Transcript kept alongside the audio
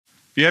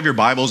If you have your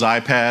Bibles,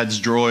 iPads,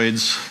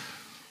 Droids,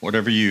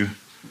 whatever you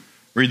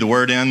read the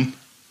word in,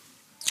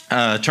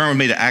 turn with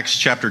me to Acts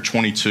chapter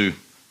 22.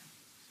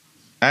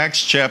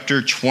 Acts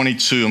chapter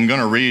 22. I'm going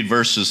to read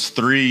verses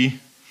 3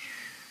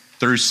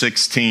 through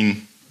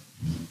 16.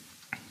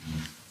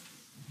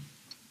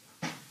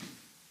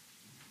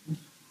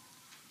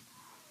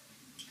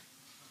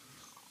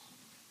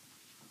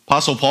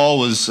 Apostle Paul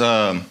was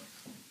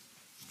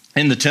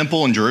in the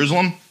temple in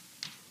Jerusalem,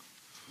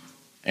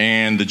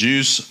 and the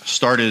Jews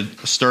started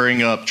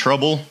stirring up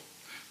trouble.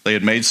 They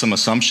had made some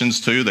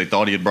assumptions too. They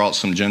thought he had brought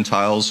some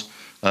Gentiles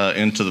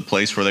into the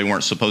place where they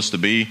weren't supposed to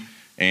be.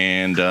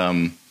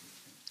 And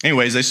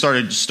anyways, they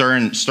started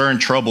stirring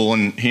trouble,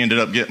 and he ended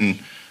up getting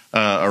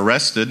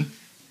arrested.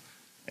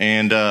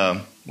 And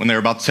when they were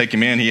about to take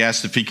him in, he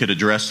asked if he could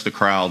address the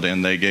crowd,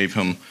 and they gave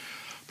him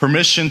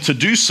permission to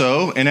do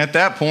so. And at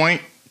that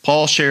point,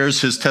 Paul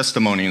shares his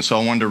testimony, and so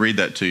I wanted to read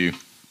that to you.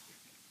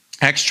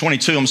 Acts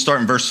 22, I'm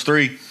starting verse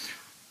 3.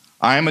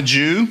 I am a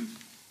Jew,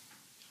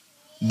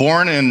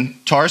 born in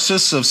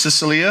Tarsus of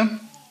Cilicia,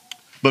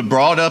 but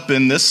brought up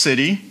in this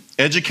city,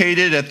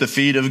 educated at the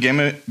feet of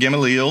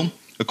Gamaliel,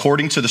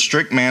 according to the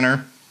strict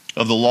manner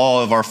of the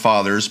law of our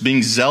fathers,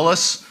 being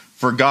zealous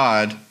for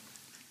God,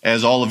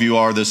 as all of you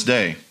are this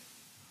day.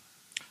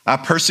 I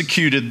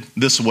persecuted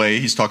this way,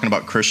 he's talking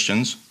about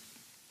Christians,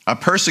 I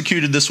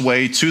persecuted this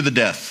way to the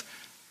death,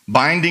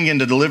 binding and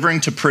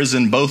delivering to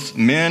prison both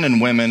men and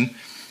women,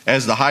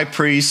 as the high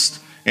priest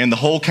and the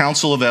whole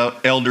council of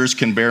elders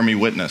can bear me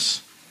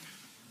witness.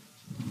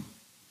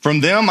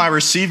 From them I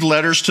received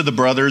letters to the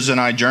brothers,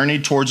 and I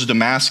journeyed towards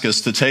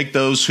Damascus to take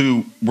those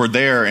who were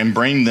there and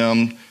bring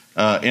them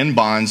in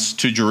bonds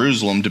to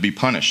Jerusalem to be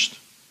punished.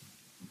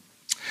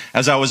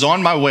 As I was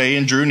on my way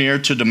and drew near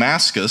to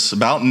Damascus,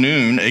 about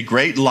noon, a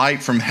great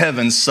light from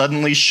heaven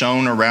suddenly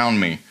shone around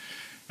me,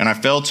 and I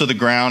fell to the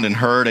ground and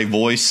heard a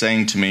voice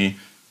saying to me,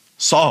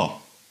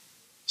 Saul,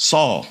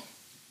 Saul,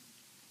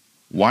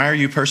 why are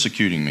you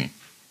persecuting me?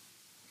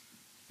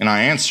 And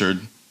I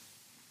answered,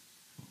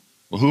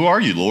 well, who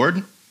are you, Lord?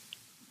 And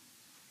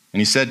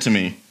he said to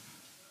me,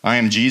 I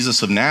am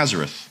Jesus of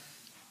Nazareth,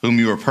 whom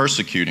you are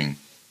persecuting.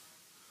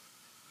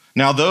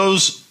 Now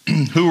those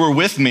who were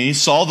with me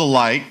saw the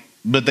light,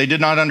 but they did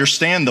not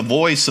understand the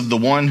voice of the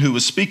one who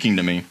was speaking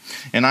to me.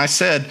 And I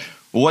said,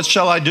 well, what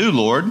shall I do,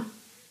 Lord?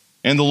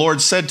 And the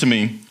Lord said to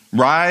me,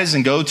 rise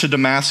and go to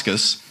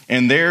Damascus,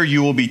 and there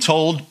you will be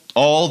told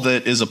all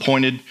that is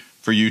appointed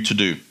for you to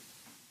do.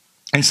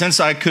 And since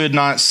I could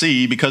not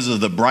see because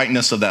of the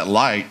brightness of that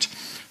light,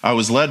 I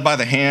was led by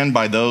the hand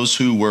by those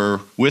who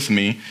were with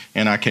me,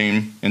 and I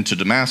came into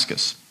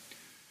Damascus.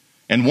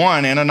 And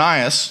one,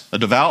 Ananias, a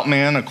devout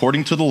man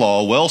according to the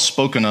law, well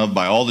spoken of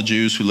by all the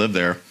Jews who lived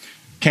there,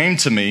 came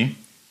to me,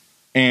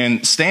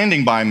 and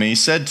standing by me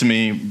said to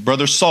me,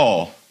 Brother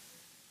Saul,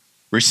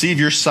 receive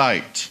your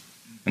sight.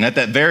 And at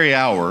that very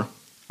hour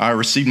I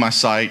received my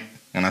sight,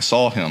 and I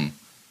saw him.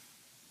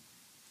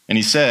 And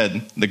he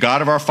said, the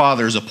God of our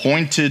fathers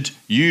appointed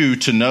you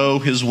to know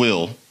his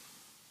will,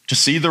 to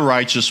see the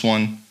righteous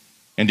one,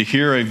 and to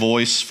hear a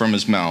voice from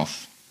his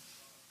mouth.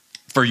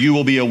 For you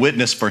will be a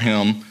witness for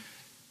him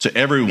to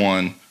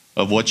everyone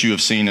of what you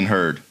have seen and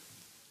heard.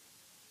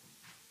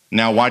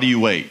 Now why do you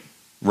wait?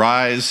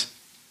 Rise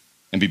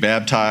and be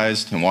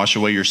baptized and wash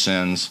away your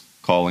sins,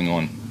 calling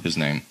on his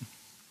name.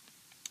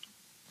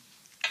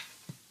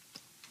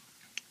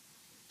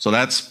 So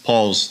that's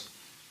Paul's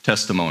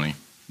testimony.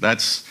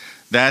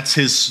 That's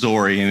his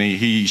story, and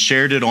he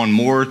shared it on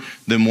more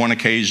than one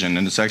occasion,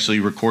 and it's actually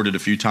recorded a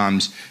few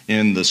times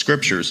in the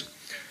scriptures.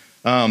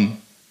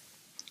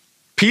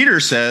 Peter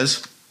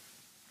says,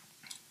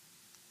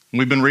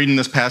 we've been reading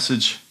this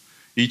passage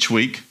each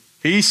week,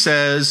 he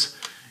says,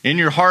 in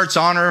your hearts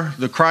honor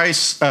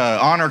Christ.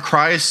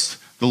 The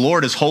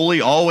Lord is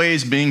holy,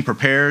 always being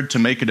prepared to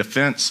make a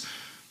defense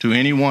to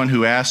anyone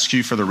who asks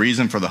you for the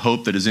reason for the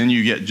hope that is in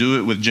you, yet do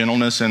it with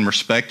gentleness and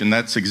respect. And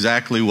that's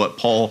exactly what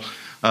Paul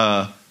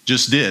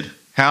just did.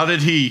 How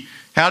did he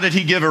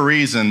give a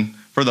reason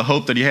for the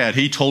hope that he had?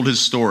 He told his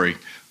story,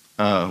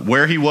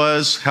 where he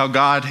was, how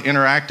God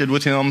interacted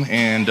with him,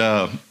 and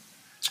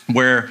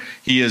where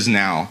he is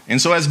now.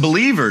 And so as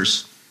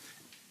believers,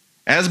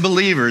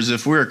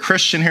 if we're a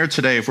Christian here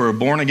today, if we're a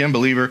born-again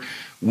believer,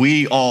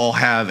 we all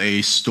have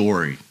a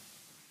story.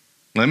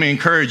 Let me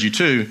encourage you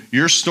too,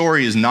 your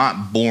story is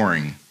not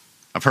boring.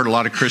 I've heard a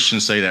lot of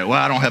Christians say that,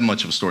 well, I don't have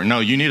much of a story.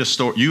 No, you need a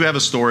story. You have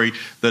a story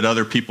that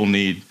other people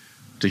need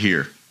to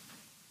hear.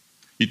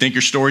 You think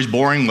your story's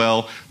boring?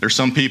 Well, there's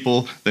some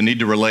people that need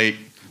to relate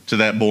to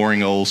that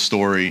boring old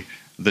story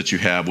that you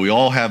have. We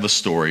all have a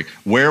story.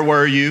 Where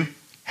were you?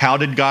 How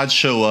did God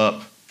show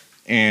up?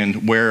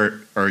 And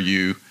where are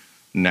you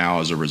now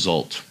as a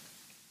result?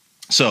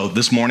 So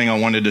this morning I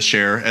wanted to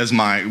share, as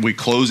we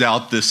close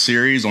out this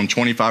series on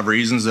 25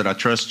 reasons that I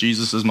trust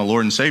Jesus as my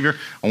Lord and Savior,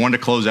 I wanted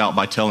to close out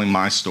by telling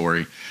my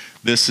story.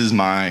 This is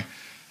my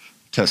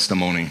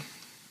testimony.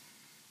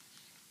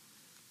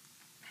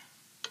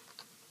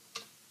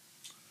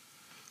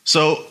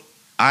 So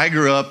I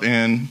grew up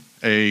in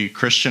a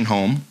Christian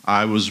home.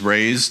 I was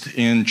raised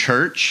in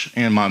church,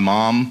 and my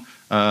mom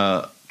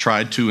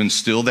tried to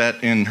instill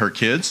that in her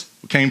kids.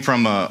 We came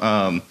from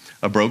a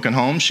broken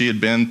home. She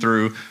had been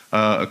through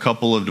a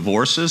couple of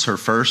divorces. Her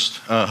first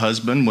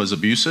husband was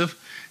abusive,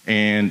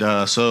 and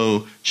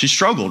so she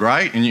struggled,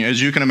 right? And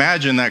as you can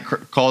imagine, that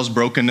caused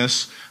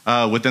brokenness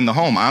within the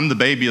home. I'm the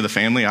baby of the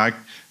family. I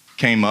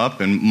came up,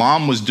 and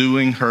Mom was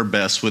doing her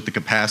best with the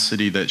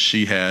capacity that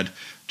she had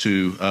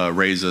to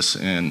raise us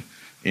in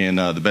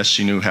the best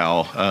she knew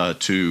how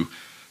to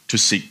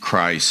seek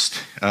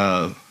Christ.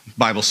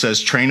 Bible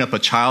says, train up a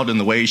child in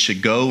the way he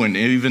should go, and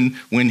even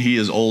when he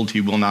is old, he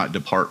will not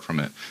depart from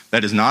it.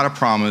 That is not a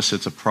promise,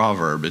 it's a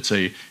proverb. It's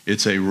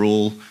a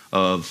rule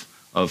of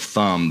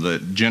thumb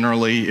that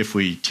generally, if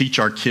we teach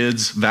our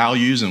kids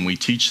values and we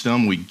teach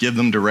them, we give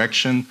them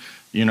direction,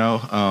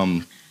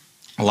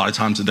 a lot of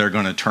times they're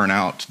going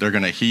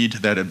to heed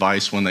that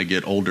advice when they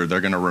get older.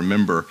 They're going to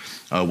remember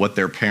what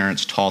their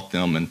parents taught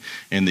them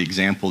and the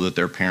example that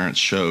their parents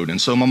showed. And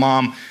so my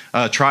mom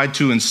tried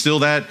to instill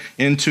that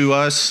into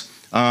us.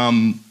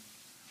 I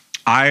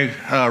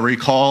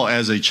recall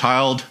as a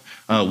child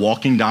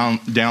walking down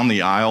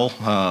the aisle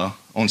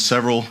on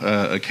several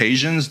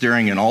occasions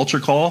during an altar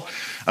call.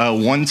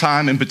 One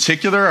time in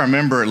particular, I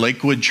remember at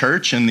Lakewood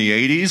Church in the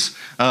 80s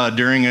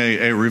during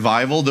a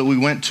revival that we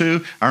went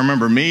to. I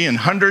remember me and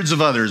hundreds of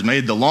others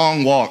made the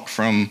long walk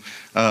from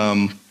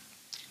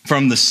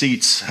the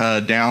seats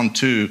down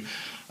to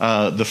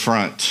the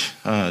front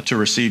to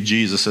receive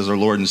Jesus as our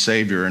Lord and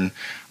Savior. And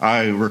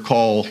I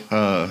recall,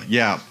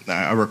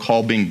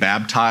 being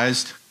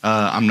baptized.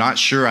 I'm not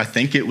sure. I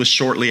think it was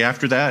shortly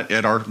after that.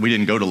 We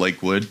didn't go to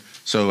Lakewood,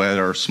 so at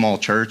our small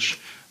church,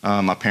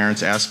 my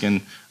parents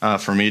asking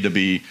for me to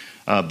be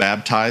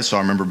baptized. So I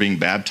remember being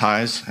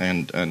baptized,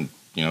 and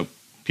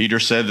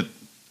Peter said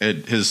at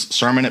his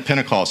sermon at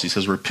Pentecost, he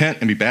says, "Repent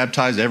and be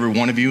baptized, every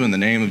one of you, in the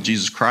name of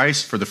Jesus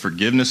Christ for the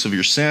forgiveness of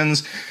your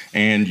sins,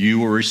 and you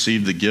will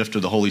receive the gift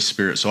of the Holy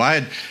Spirit." So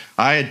I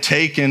had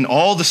taken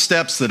all the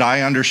steps that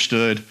I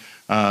understood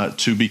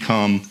to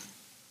become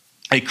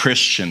a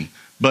Christian.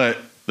 But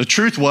the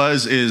truth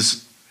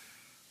is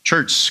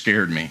church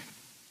scared me.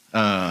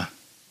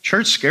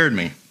 Church scared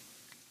me.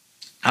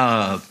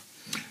 For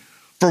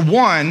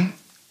one,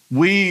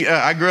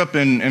 I grew up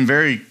in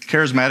very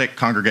charismatic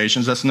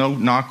congregations. That's no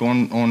knock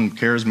on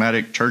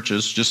charismatic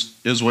churches, just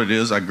is what it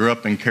is. I grew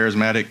up in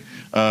charismatic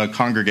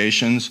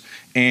congregations,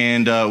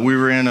 and we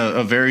were in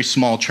a very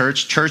small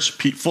church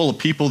full of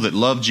people that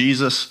love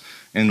Jesus,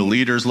 and the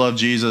leaders love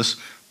Jesus.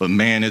 But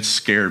man, it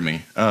scared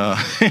me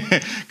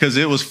because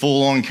it was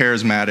full on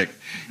charismatic,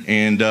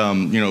 and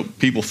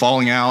people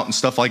falling out and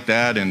stuff like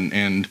that,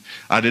 and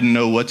I didn't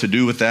know what to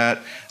do with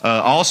that.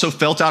 I also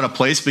felt out of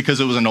place because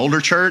it was an older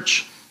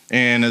church,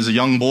 and as a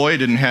young boy,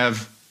 didn't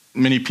have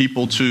many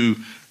people to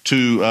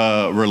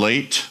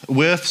relate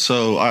with,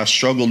 so I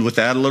struggled with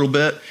that a little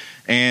bit.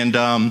 And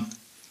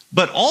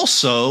but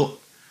also,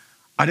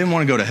 I didn't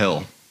want to go to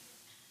hell,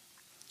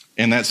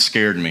 and that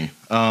scared me.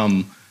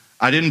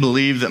 I didn't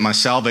believe that my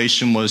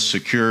salvation was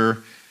secure,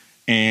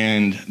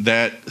 and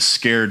that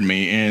scared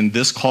me. And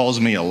this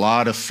caused me a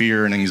lot of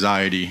fear and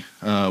anxiety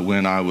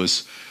when I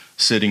was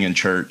sitting in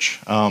church.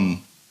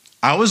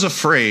 I was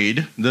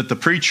afraid that the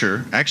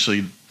preacher,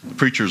 actually the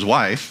preacher's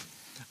wife,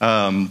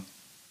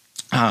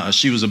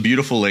 she was a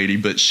beautiful lady,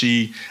 but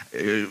she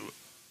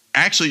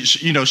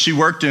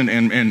worked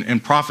in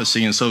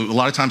prophecy, and so a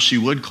lot of times she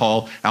would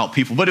call out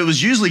people, but it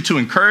was usually to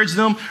encourage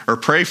them or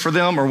pray for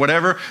them or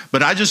whatever.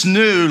 But I just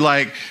knew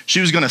like she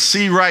was going to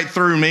see right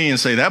through me and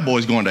say, that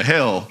boy's going to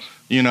hell,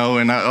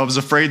 and I was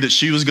afraid that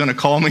she was going to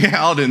call me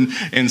out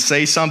and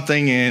say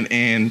something,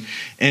 and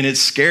it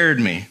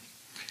scared me.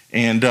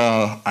 And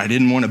I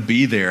didn't want to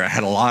be there. I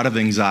had a lot of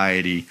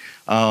anxiety.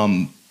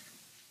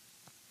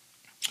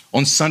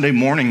 On Sunday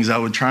mornings, I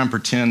would try and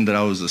pretend that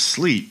I was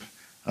asleep,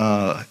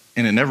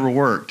 and it never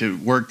worked. It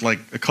worked like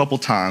a couple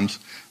times.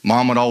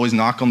 Mom would always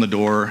knock on the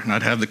door, and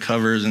I'd have the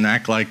covers and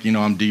act like,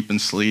 I'm deep in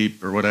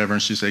sleep or whatever.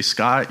 And she'd say,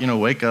 "Scott,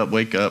 wake up,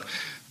 wake up."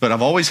 But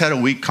I've always had a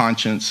weak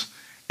conscience.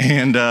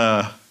 And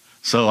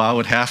so I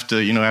would have to,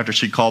 after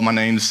she called my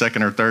name the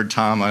second or third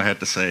time, I had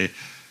to say,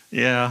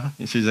 "Yeah."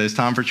 And she'd say, "It's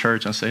time for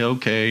church." I'd say,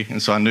 "Okay."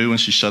 And so I knew when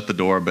she shut the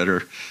door,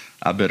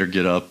 I better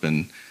get up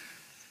and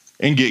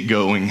get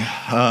going.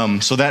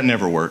 So that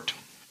never worked.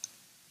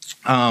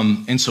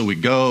 And so we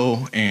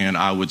go, and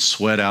I would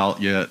sweat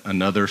out yet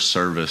another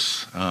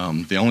service.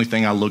 The only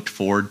thing I looked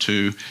forward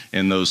to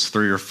in those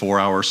 3 or 4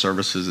 hour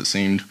services, it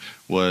seemed,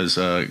 was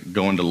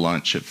going to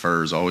lunch at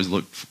Furs. I always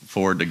looked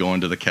forward to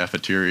going to the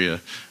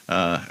cafeteria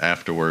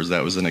afterwards.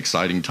 That was an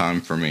exciting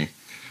time for me.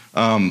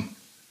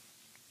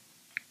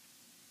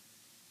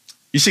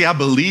 You see, I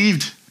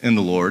believed in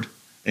the Lord,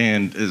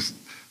 and as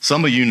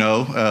some of you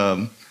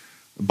know,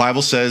 the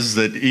Bible says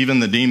that even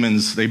the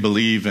demons, they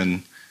believe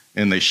and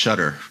they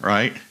shudder,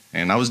 right?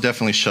 And I was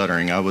definitely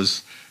shuddering. I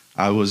was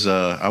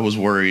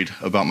worried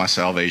about my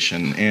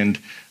salvation, and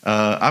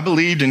I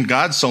believed in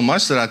God so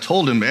much that I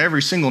told him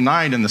every single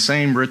night in the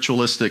same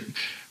ritualistic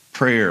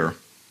prayer.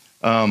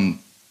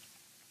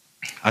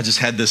 I just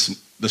had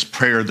this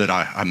prayer that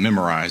I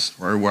memorized,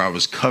 where I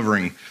was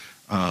covering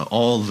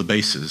all the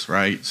bases,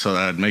 right? So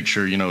that I'd make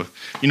sure,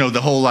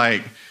 the whole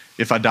like,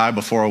 if I die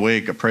before I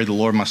wake, I pray the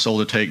Lord my soul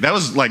to take. That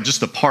was like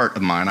just a part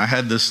of mine. I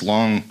had this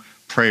long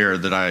prayer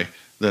that I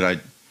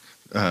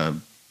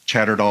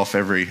chattered off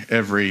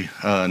every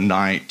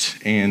night,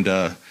 and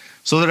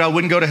so that I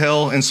wouldn't go to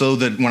hell, and so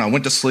that when I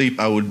went to sleep,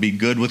 I would be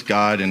good with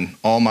God, and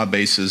all my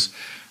bases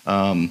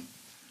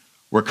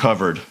were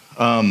covered.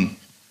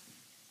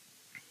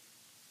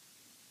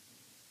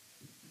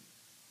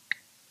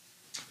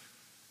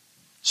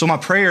 So my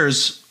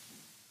prayers,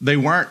 they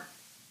weren't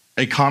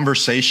a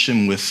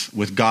conversation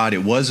with God.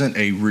 It wasn't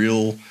a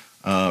real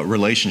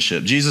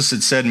relationship. Jesus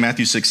had said in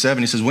Matthew 6:7,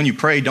 he says, when you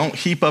pray, don't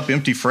heap up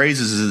empty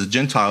phrases as the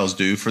Gentiles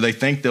do, for they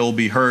think they'll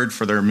be heard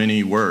for their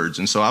many words.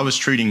 And so I was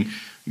treating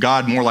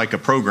God more like a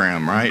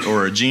program, right?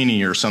 Or a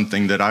genie or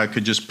something that I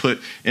could just put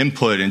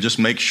input and just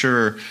make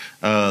sure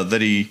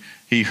that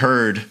he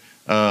heard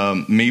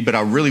me, but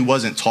I really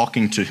wasn't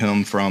talking to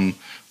him from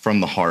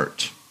the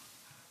heart.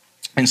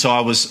 And so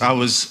I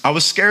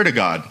was scared of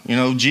God.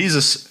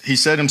 Jesus, he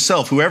said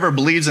himself, whoever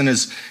believes and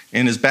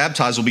is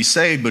baptized will be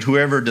saved, but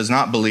whoever does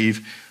not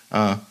believe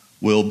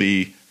will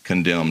be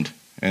condemned.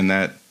 And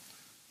that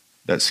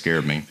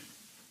scared me.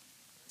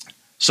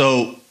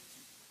 So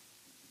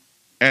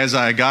as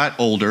I got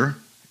older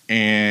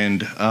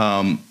and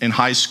in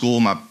high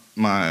school, my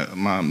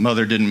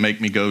mother didn't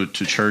make me go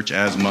to church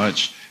as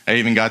much. I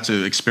even got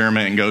to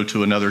experiment and go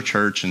to another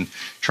church and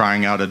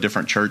trying out a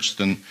different church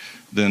than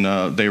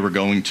they were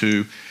going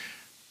to.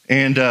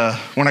 And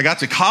when I got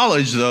to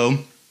college, though,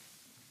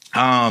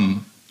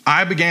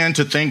 I began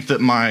to think that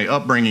my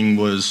upbringing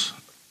was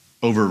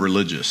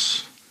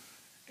over-religious.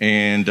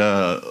 And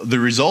the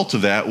result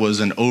of that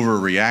was an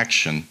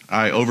overreaction.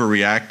 I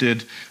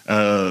overreacted.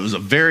 It was a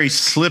very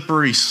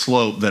slippery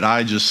slope that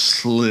I just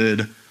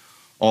slid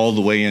all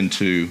the way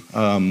into.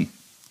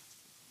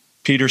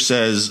 Peter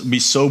says, be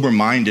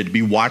sober-minded,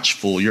 be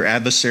watchful. Your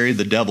adversary,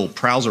 the devil,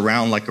 prowls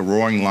around like a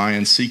roaring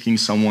lion seeking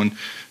someone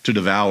to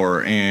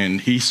devour.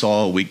 And he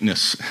saw a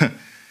weakness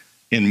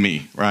in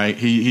me, right?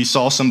 He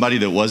saw somebody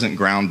that wasn't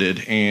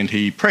grounded, and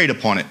he preyed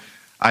upon it.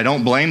 I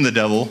don't blame the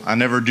devil. I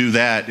never do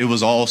that. It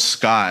was all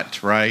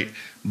Scott, right?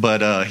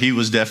 But he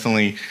was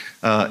definitely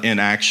in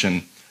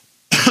action.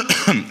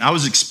 I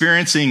was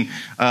experiencing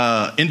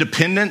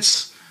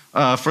independence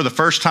for the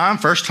first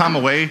time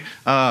away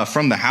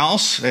from the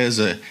house as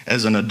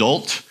an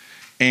adult,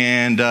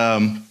 and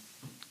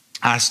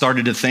I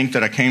started to think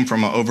that I came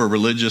from an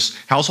over-religious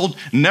household.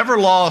 Never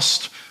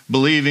lost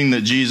believing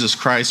that Jesus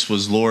Christ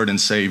was Lord and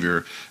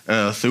Savior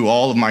through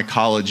all of my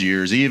college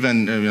years.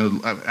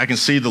 Even I can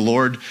see the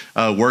Lord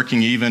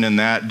working even in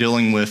that,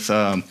 dealing with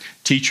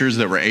teachers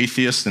that were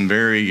atheists and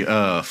very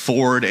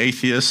forward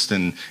atheists,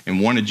 and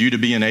wanted you to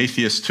be an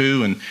atheist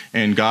too.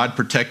 And God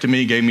protected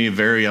me, gave me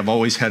I've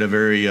always had a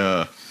very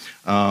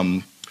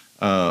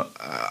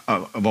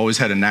I've always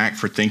had a knack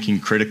for thinking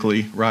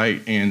critically,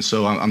 right? And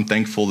so I'm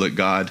thankful that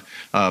God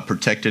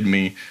protected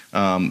me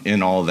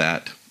in all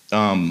that.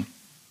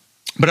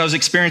 But I was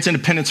experiencing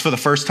independence for the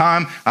first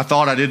time. I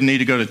thought I didn't need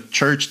to go to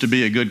church to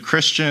be a good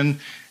Christian,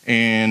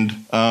 and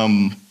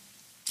I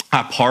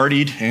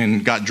partied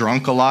and got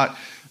drunk a lot.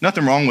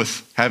 Nothing wrong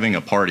with having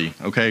a party,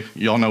 okay?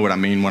 Y'all know what I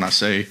mean when I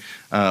say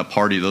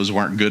party. Those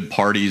weren't good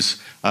parties.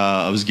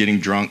 I was getting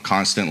drunk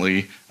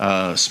constantly,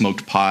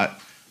 smoked pot.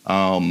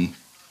 And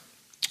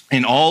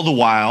all the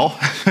while,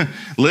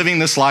 living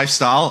this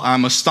lifestyle,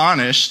 I'm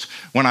astonished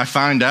when I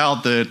find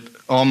out that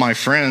all my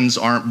friends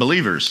aren't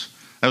believers.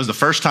 That was the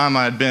first time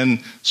I had been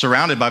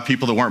surrounded by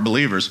people that weren't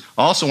believers.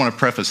 I also want to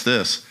preface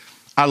this.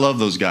 I love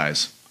those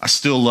guys. I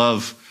still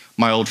love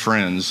my old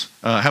friends.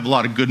 I have a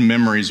lot of good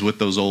memories with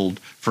those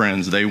old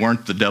friends. They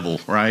weren't the devil,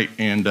 right?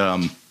 And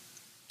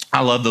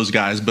I love those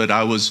guys, but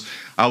I was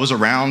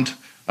around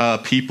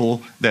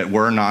people that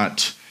were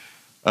not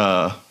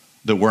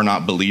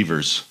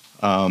believers.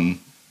 And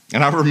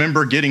I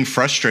remember getting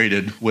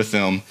frustrated with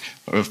them.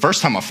 The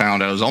first time I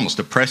found out, it was almost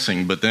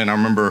depressing, but then I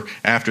remember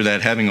after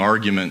that having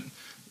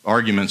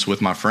arguments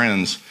with my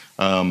friends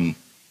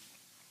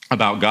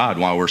about God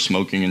while we're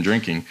smoking and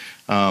drinking.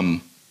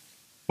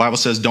 Bible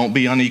says, don't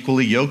be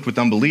unequally yoked with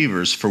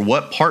unbelievers, for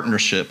what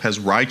partnership has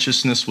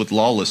righteousness with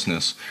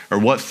lawlessness, or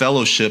what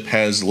fellowship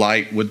has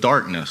light with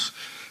darkness?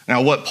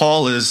 Now, what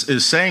Paul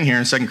is saying here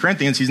in 2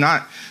 Corinthians, he's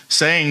not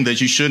saying that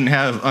you shouldn't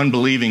have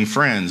unbelieving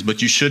friends,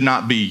 but you should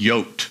not be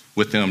yoked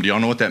with them. Do y'all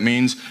know what that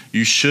means?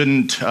 You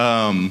shouldn't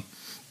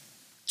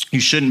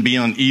be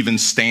on even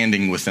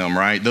standing with them,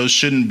 right? Those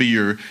shouldn't be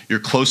your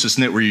closest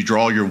knit where you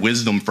draw your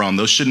wisdom from.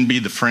 Those shouldn't be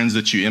the friends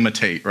that you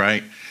imitate,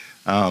 right?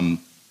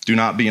 Do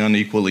not be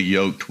unequally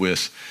yoked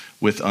with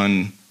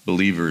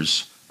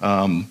unbelievers.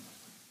 And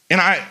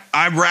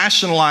I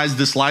rationalized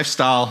this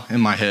lifestyle in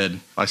my head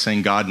by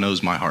saying God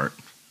knows my heart,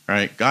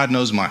 right? God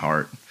knows my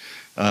heart.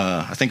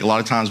 I think a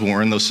lot of times when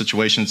we're in those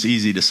situations, it's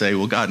easy to say,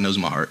 well, God knows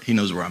my heart. He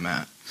knows where I'm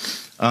at.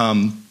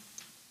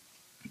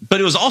 But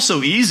it was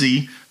also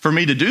easy for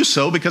me to do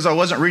so because I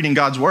wasn't reading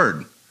God's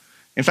word.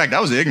 In fact,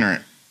 I was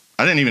ignorant.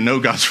 I didn't even know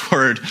God's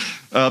word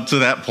up to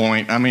that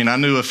point. I mean, I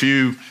knew a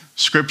few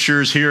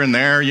scriptures here and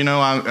there. You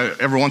know,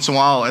 every once in a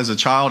while as a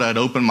child, I'd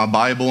open my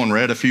Bible and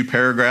read a few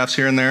paragraphs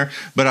here and there,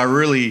 but I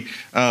really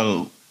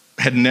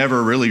had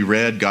never really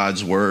read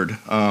God's word.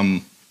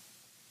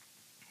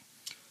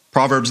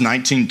 Proverbs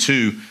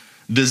 19:2,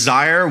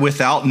 desire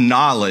without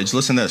knowledge,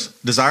 listen to this,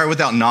 desire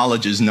without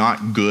knowledge is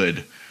not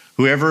good.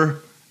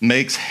 Whoever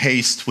makes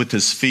haste with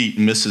his feet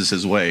misses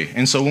his way.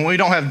 And so when we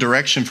don't have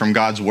direction from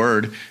God's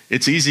word,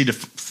 it's easy to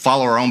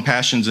follow our own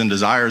passions and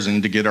desires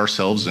and to get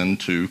ourselves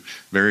into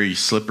very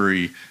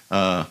slippery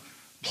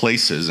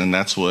places. And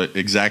that's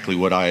exactly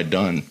what I had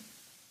done.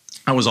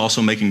 I was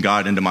also making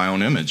God into my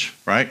own image,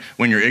 right?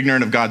 When you're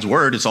ignorant of God's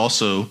word, it's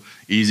also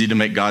easy to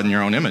make God in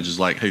your own image. It's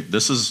like, hey,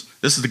 this is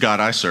the God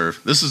I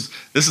serve. This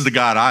is the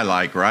God I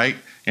like, right?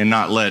 And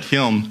not let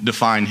him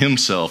define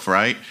himself,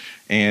 right?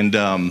 And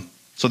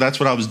so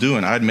that's what I was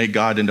doing. I had made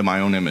God into my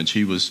own image.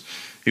 He was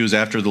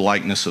after the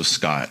likeness of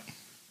Scott.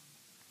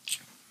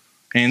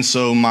 And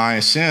so my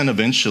sin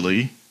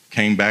eventually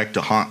came back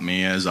to haunt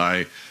me as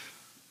I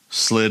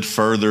slid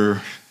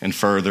further and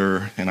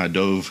further, and I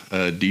dove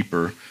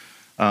deeper.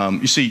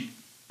 You see,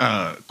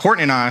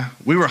 Courtney and I,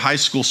 we were high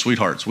school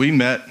sweethearts. I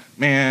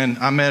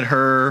met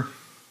her,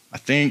 I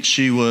think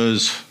she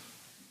was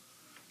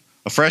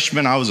a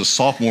freshman. I was a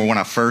sophomore when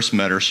I first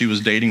met her. She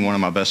was dating one of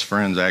my best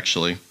friends,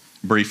 actually,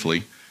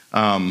 briefly.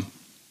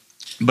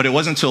 But it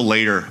wasn't until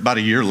later, about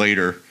a year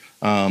later,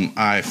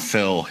 I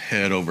fell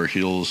head over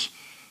heels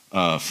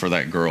for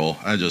that girl.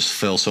 I just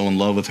fell so in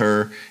love with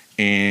her,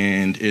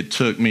 and it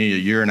took me a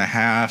year and a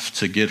half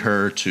to get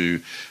her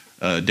to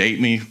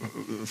date me.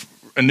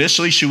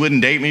 Initially, she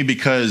wouldn't date me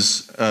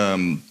because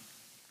I'd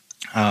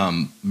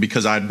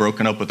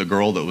broken up with a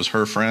girl that was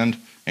her friend,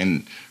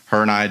 and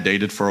her and I had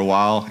dated for a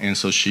while, and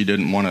so she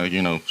didn't want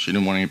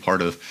any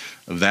part of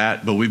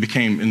that. But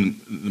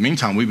in the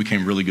meantime, we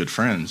became really good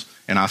friends,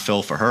 and I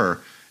fell for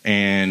her.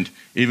 And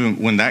even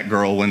when that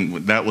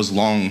was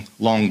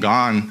long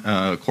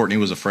gone, Courtney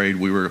was afraid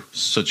we were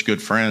such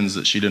good friends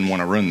that she didn't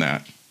want to ruin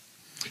that.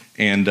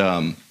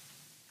 And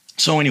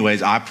so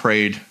anyways, I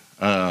prayed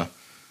to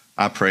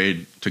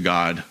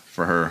God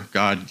for her.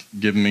 God,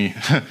 give me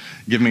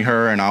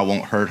her, and I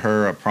won't hurt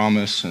her, I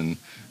promise. And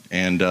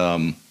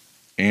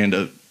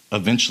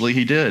eventually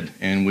he did.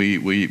 And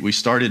we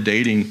started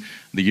dating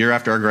the year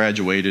after I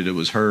graduated. It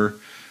was her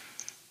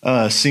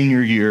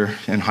senior year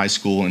in high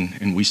school,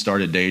 and we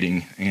started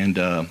dating, and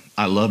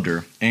I loved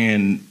her.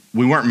 And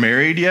we weren't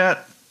married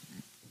yet.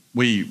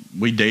 We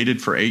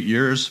dated for 8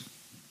 years,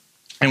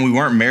 and we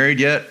weren't married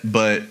yet,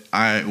 but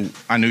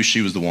I knew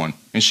she was the one,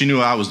 and she knew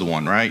I was the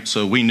one, right?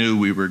 So we knew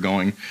we were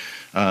going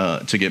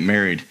to get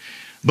married.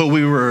 But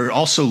we were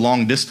also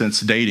long distance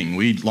dating.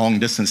 We long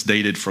distance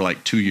dated for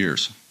like 2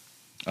 years,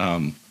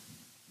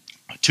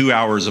 2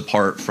 hours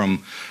apart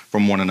from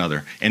one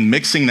another. And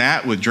mixing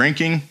that with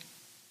drinking,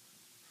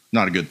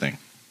 not a good thing,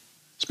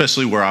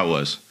 especially where I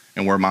was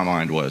and where my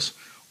mind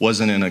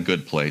wasn't in a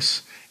good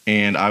place.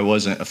 And I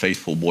wasn't a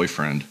faithful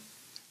boyfriend.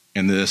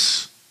 And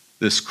this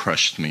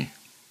crushed me.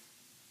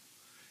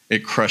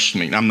 It crushed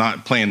me. I'm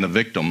not playing the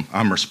victim.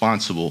 I'm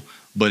responsible,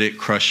 but it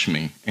crushed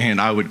me. And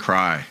I would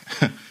cry.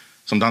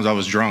 Sometimes I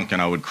was drunk and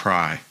I would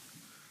cry.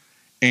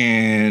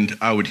 And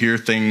I would hear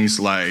things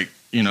like,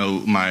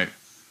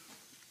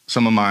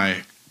 some of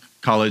my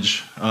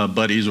college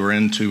buddies were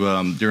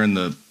into, during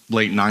the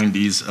late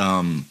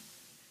 90s,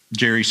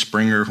 Jerry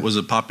Springer was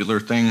a popular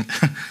thing.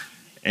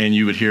 And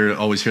you would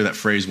always hear that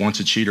phrase, once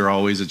a cheater,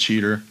 always a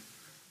cheater.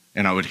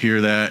 And I would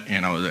hear that,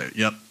 and I was like,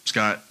 yep,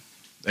 Scott,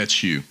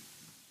 that's you.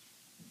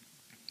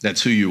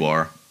 That's who you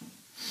are.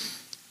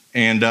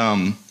 And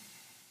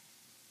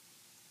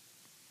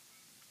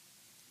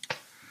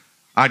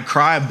I'd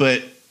cry,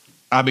 but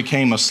I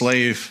became a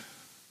slave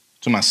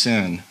to my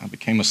sin. I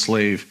became a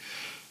slave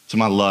to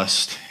my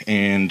lust,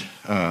 and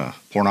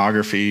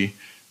pornography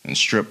and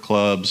strip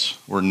clubs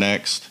were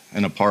next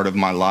and a part of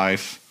my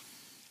life.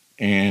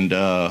 And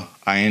I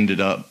ended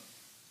up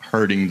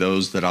hurting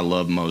those that I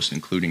love most,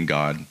 including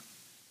God.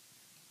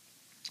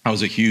 I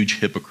was a huge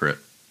hypocrite.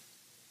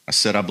 I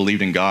said I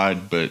believed in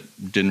God, but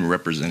didn't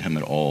represent him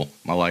at all.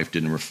 My life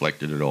didn't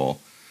reflect it at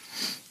all.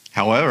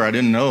 However, I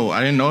didn't know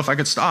if I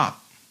could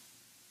stop.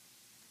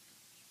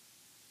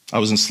 I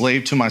was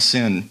enslaved to my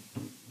sin.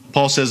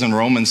 Paul says in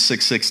Romans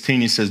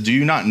 6:16, he says, do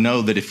you not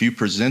know that if you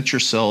present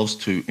yourselves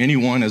to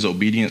anyone as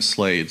obedient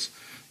slaves,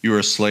 you are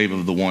a slave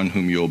of the one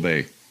whom you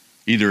obey,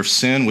 either of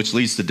sin, which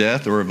leads to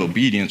death, or of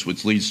obedience,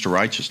 which leads to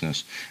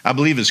righteousness? I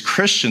believe as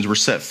Christians, we're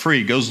set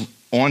free. It goes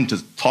on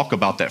to talk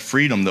about that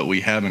freedom that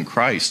we have in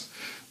Christ.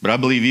 But I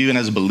believe even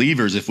as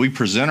believers, if we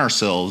present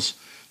ourselves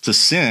to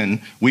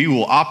sin, we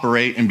will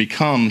operate and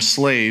become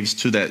slaves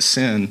to that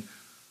sin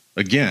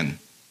again.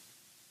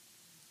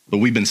 But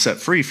we've been set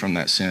free from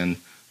that sin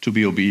to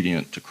be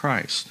obedient to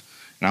Christ.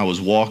 And I was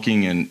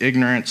walking in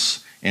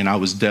ignorance, and I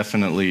was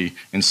definitely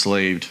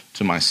enslaved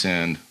to my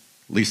sin.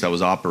 At least I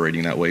was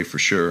operating that way for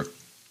sure.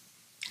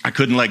 I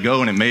couldn't let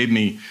go, and it made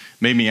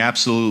me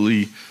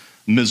absolutely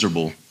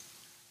miserable.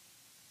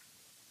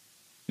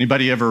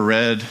 Anybody ever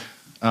read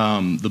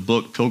the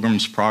book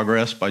Pilgrim's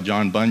Progress by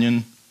John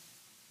Bunyan.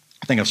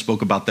 I think I've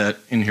spoke about that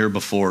in here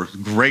before.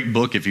 Great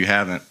book if you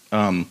haven't.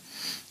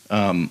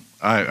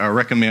 I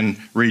recommend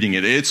reading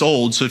it. It's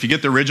old, so if you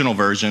get the original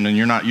version and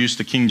you're not used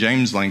to King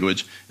James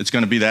language, it's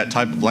going to be that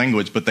type of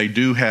language, but they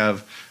do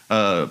have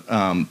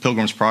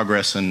Pilgrim's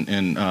Progress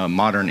in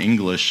modern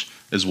English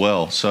as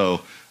well.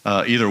 So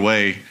either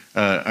way,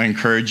 I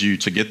encourage you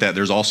to get that.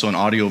 There's also an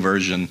audio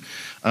version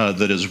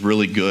that is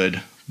really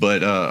good,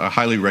 but I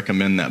highly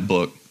recommend that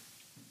book.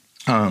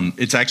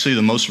 It's actually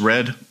the most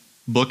read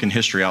book in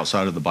history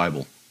outside of the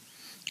Bible.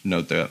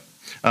 Note that.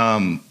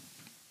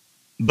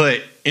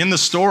 But in the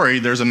story,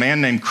 there's a man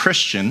named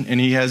Christian, and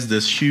he has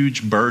this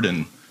huge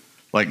burden,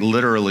 like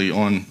literally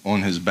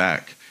on his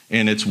back,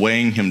 and it's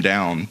weighing him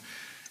down.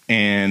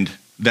 And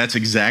that's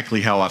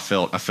exactly how I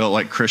felt. I felt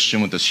like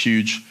Christian with this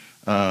huge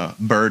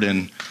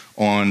burden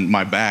on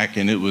my back,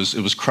 and it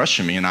was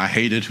crushing me, and I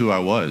hated who I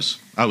was.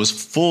 I was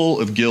full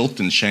of guilt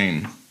and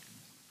shame.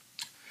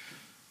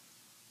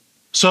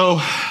 So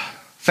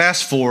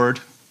fast forward,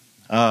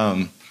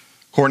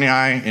 Courtney and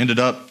I ended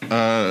up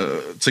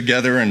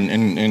together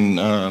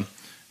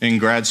in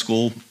grad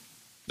school.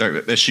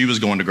 She was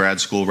going to grad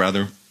school,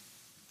 rather,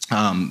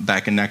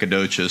 back in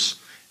Nacogdoches.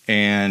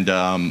 And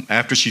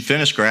after she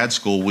finished grad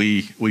school,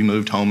 we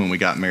moved home and we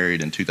got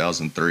married in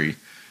 2003.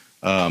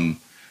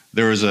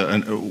 There was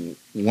another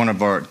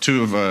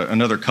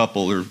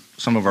couple, or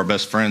some of our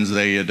best friends.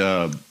 They had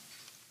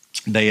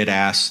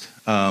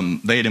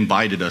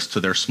invited us to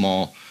their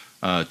small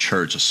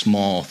church, a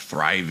small,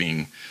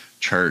 thriving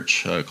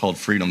church called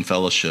Freedom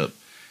Fellowship.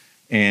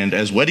 And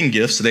as wedding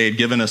gifts, they had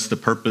given us the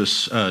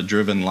Purpose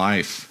Driven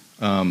Life.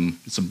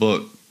 It's a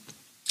book.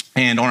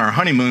 And on our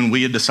honeymoon,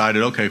 we had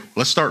decided, okay,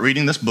 let's start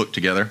reading this book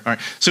together. All right.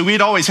 So we had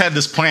always had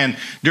this plan.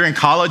 During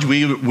college,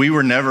 we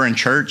were never in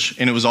church,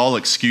 and it was all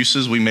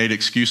excuses. We made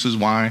excuses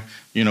why,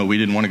 we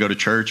didn't want to go to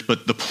church.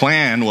 But the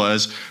plan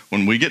was,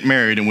 when we get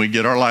married and we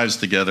get our lives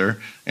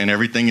together and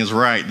everything is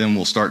right, then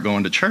we'll start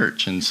going to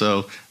church. And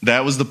so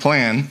that was the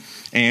plan.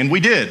 And we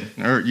did.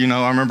 I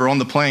remember on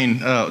the plane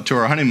to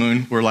our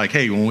honeymoon, we're like,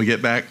 hey, when we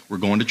get back, we're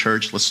going to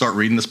church. Let's start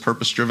reading this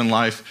Purpose-Driven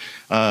Life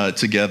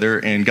together.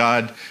 And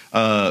God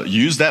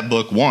used that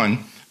book,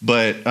 one,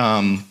 but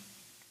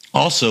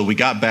also we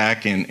got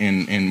back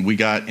and we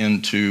got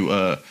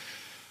into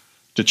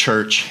to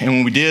church. And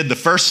when we did, the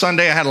first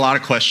Sunday, I had a lot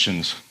of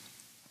questions.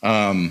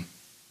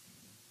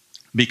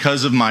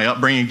 Because of my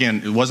upbringing,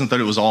 again, it wasn't that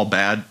it was all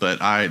bad,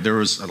 but I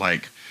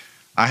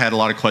had a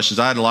lot of questions.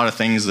 I had a lot of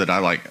things that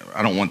I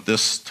don't want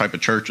this type of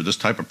church or this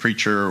type of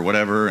preacher or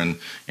whatever. And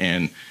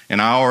I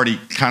already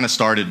kind of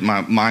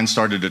my mind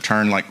started to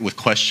turn with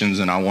questions,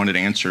 and I wanted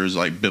answers,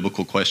 like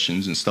biblical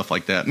questions and stuff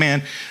like that,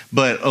 man.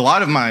 But a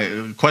lot of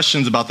my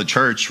questions about the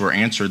church were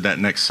answered that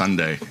next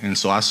Sunday. And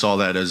so I saw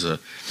that as a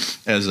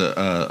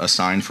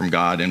sign from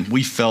God. And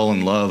we fell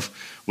in love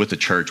with the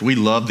church. We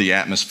loved the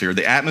atmosphere.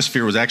 The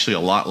atmosphere was actually a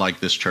lot like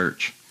this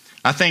church.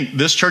 I think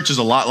this church is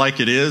a lot like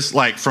it is,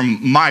 from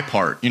my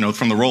part,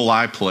 from the role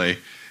I play,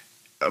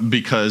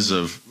 because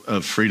of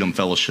Freedom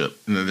Fellowship.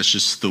 That's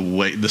just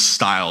the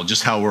style,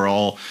 just how we're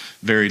all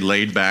very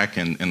laid back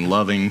and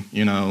loving,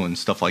 and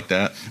stuff like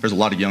that. There's a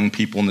lot of young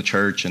people in the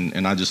church,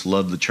 and I just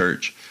love the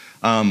church.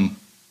 And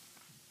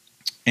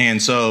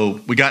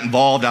so we got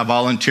involved. I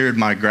volunteered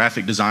my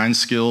graphic design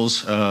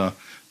skills to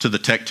the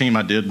tech team.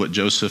 I did what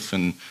Joseph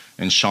and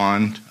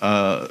Sean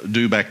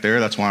do back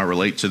there. That's why I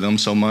relate to them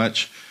so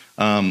much.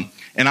 And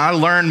I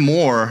learned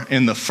more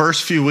in the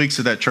first few weeks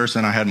of that church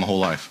than I had my whole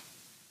life.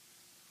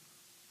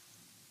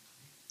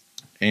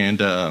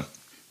 And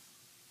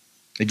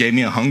it gave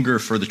me a hunger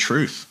for the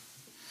truth.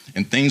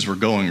 And things were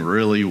going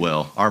really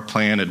well. Our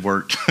plan had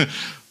worked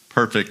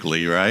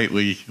perfectly, right?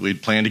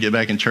 We'd planned to get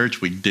back in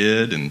church. We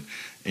did. And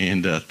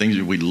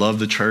we loved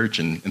the church,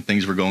 and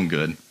things were going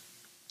good.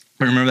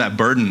 I remember that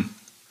burden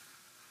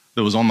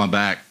that was on my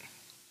back.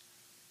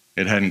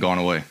 It hadn't gone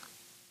away.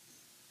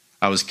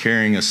 I was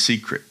carrying a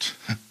secret.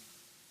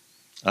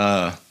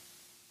 And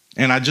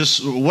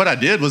what I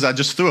did was I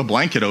just threw a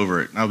blanket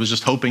over it. I was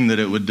just hoping that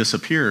it would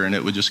disappear and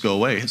it would just go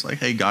away. It's like,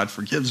 hey, God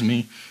forgives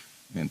me,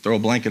 and throw a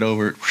blanket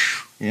over it.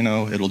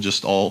 It'll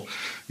just all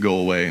go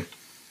away.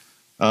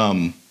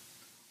 Proverbs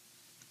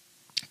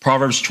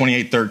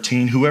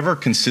 28:13, whoever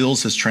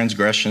conceals his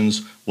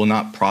transgressions will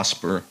not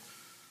prosper,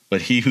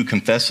 but he who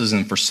confesses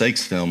and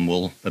forsakes them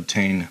will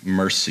obtain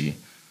mercy.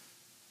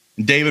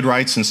 David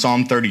writes in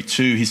Psalm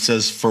 32, he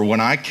says, for when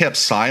I kept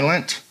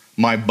silent,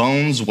 my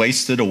bones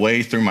wasted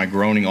away through my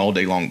groaning all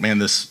day long. Man,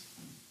 this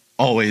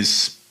always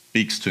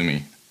speaks to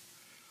me.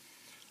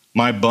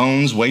 My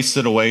bones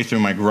wasted away through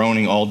my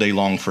groaning all day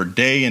long. For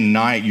day and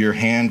night your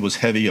hand was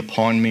heavy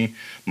upon me.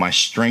 My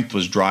strength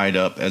was dried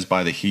up as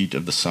by the heat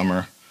of the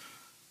summer.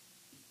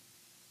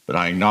 But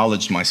I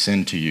acknowledged my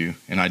sin to you,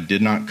 and I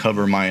did not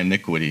cover my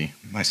iniquity.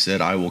 I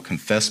said, I will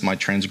confess my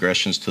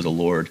transgressions to the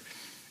Lord,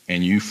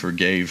 and you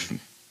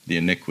forgave the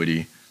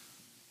iniquity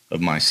of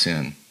my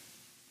sin.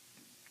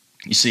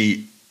 You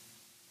see,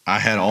 I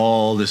had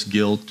all this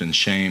guilt and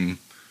shame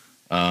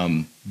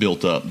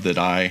built up that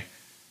I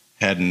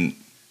hadn't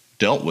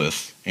dealt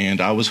with. And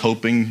I was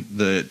hoping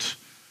that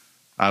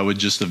I would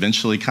just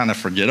eventually kind of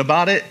forget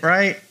about it,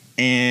 right?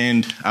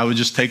 And I would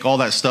just take all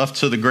that stuff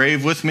to the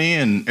grave with me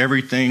and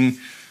everything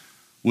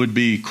would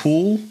be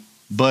cool.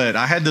 But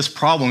I had this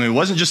problem. It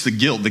wasn't just the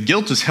guilt. The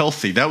guilt is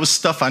healthy. That was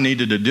stuff I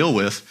needed to deal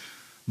with.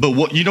 But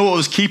what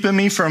was keeping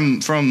me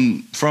from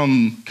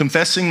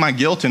confessing my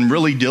guilt and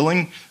really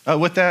dealing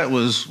with that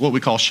was what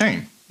we call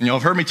shame. And y'all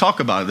have heard me talk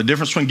about it, the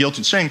difference between guilt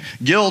and shame.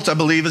 Guilt, I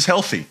believe, is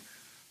healthy,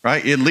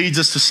 right? It leads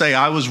us to say,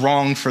 I was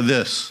wrong for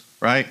this,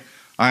 right?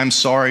 I'm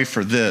sorry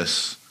for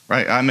this,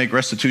 right? I make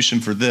restitution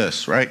for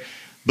this, right?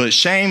 But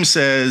shame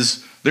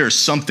says there's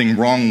something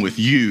wrong with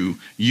you.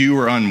 You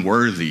are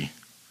unworthy.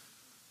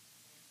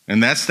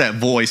 And that's that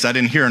voice. I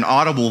didn't hear an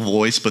audible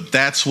voice, but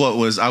that's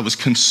what I was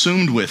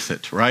consumed with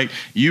it, right?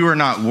 You are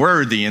not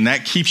worthy, and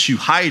that keeps you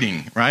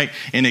hiding, right?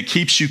 And it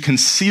keeps you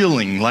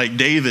concealing like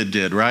David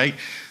did, right?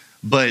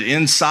 But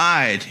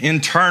inside,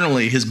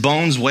 internally, his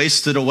bones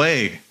wasted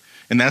away.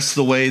 And that's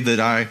the way that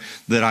I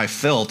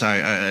felt.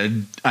 I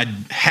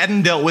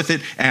hadn't dealt with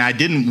it, and I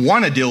didn't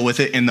want to deal with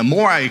it. And the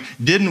more I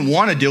didn't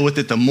want to deal with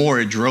it, the more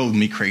it drove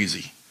me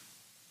crazy.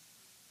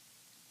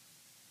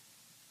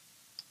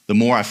 The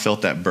more I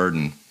felt that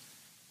burden.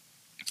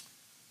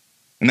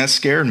 And that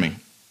scared me.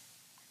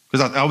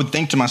 Because I would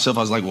think to myself,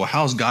 I was like, well,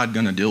 how's God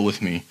going to deal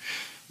with me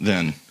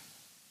then?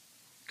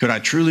 Could I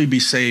truly be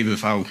saved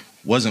if I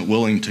wasn't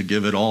willing to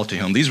give it all to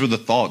him? These were the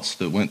thoughts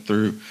that went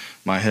through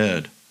my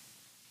head.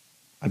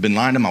 I've been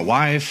lying to my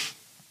wife.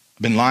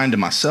 I've been lying to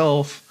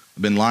myself.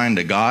 I've been lying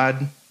to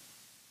God.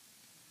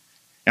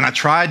 And I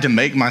tried to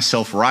make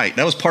myself right.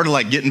 That was part of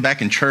like getting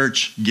back in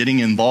church, getting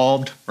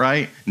involved,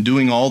 right? And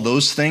doing all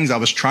those things. I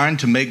was trying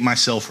to make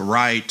myself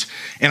right.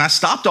 And I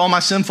stopped all my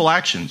sinful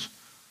actions.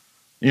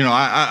 You know,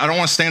 I don't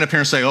want to stand up here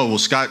and say, oh, well,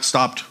 Scott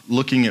stopped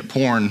looking at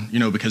porn,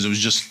 because it was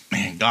just,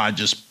 man, God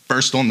just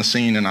burst on the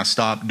scene and I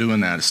stopped doing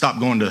that. I stopped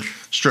going to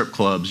strip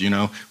clubs,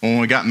 When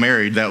we got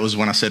married, that was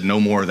when I said no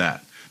more of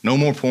that. No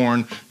more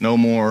porn, no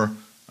more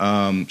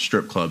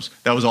strip clubs.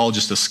 That was all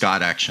just a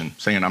Scott action,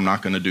 saying I'm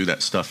not going to do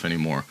that stuff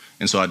anymore.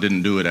 And so I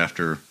didn't do it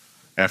after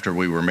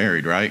we were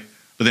married, right?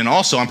 But then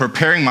also I'm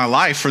preparing my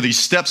life for these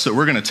steps that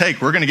we're going to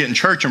take. We're going to get in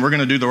church and we're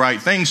going to do the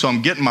right thing. So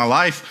I'm getting my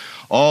life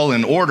all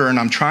in order and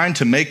I'm trying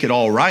to make it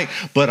all right,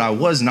 but I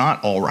was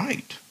not all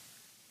right.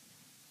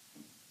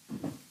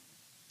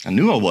 I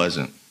knew I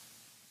wasn't.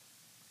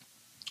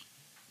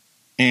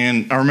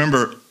 And I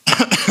remember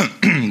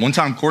one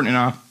time Courtney and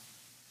I,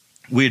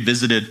 we had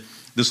visited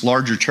this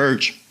larger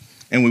church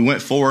and we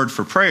went forward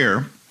for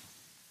prayer.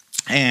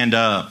 And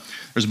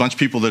there's a bunch of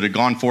people that had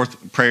gone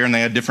forth prayer and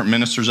they had different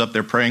ministers up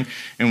there praying.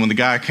 And when the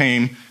guy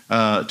came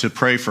to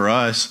pray for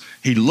us,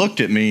 he looked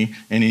at me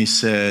and he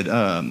said,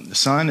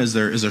 son, is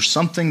there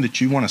something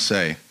that you want to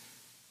say? He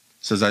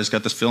says, I just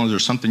got this feeling, is there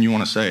something you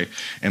want to say?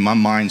 And my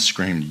mind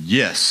screamed,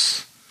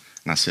 yes.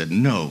 And I said,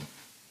 no.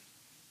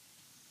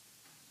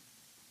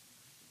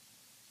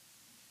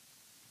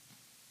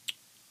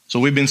 So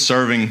we've been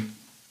serving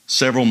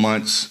several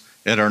months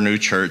at our new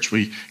church.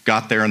 We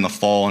got there in the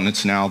fall and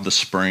it's now the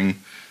spring.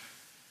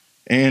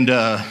 And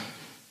an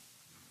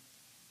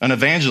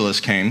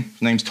evangelist came.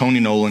 His name's Tony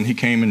Nolan. He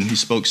came and he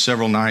spoke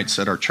several nights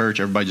at our church.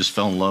 Everybody just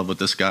fell in love with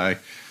this guy.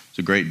 He's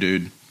a great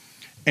dude.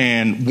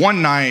 And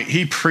one night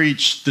he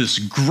preached this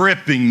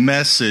gripping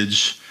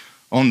message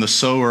on the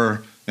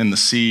sower and the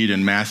seed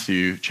in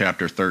Matthew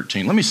chapter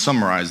 13. Let me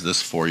summarize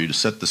this for you to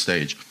set the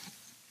stage.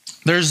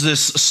 There's this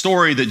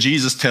story that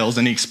Jesus tells,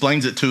 and he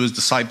explains it to his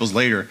disciples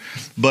later.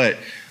 But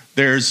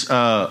there's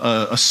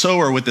a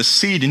sower with a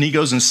seed, and he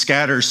goes and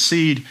scatters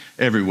seed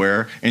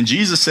everywhere. And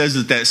Jesus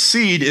says that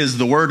seed is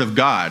the word of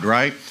God,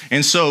 right?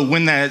 And so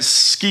when that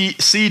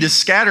seed is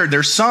scattered,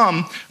 there's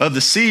some of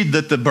the seed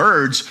that the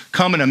birds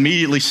come and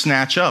immediately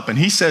snatch up. And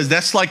he says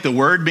that's like the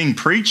word being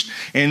preached,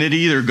 and it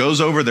either goes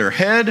over their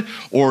head,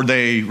 or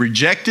they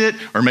reject it,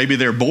 or maybe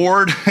they're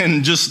bored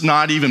and just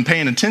not even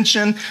paying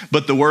attention.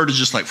 But the word is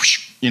just like,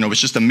 whoosh,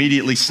 it's just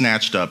immediately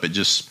snatched up. It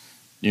just,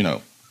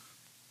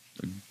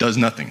 does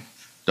nothing.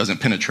 Doesn't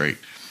penetrate.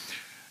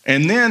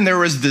 And then there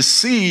was this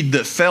seed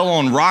that fell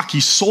on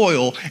rocky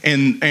soil,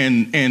 and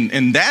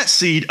that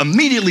seed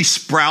immediately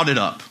sprouted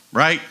up,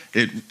 right?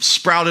 It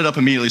sprouted up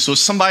immediately. So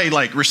somebody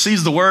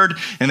receives the word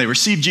and they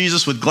receive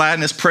Jesus with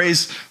gladness,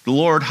 praise the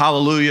Lord,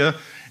 hallelujah.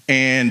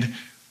 And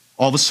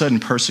all of a sudden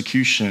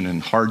persecution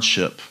and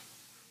hardship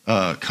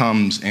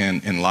comes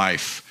in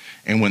life.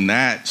 And when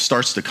that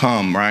starts to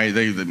come, right,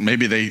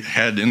 maybe they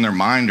had in their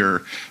mind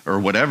or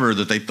whatever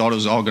that they thought it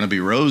was all going to be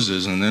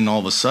roses, and then all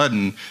of a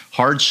sudden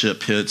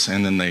hardship hits,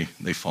 and then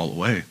they fall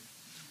away.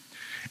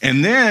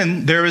 And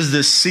then there is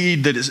this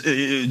seed that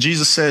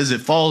Jesus says it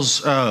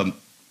falls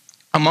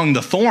among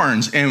the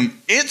thorns, and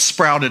it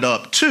sprouted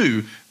up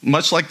too,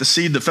 much like the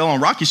seed that fell on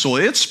rocky soil.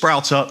 It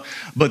sprouts up,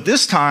 but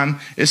this time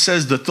it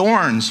says the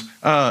thorns,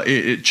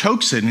 it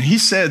chokes it. And he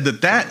said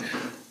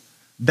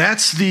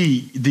that's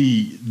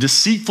the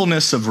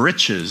deceitfulness of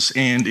riches,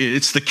 and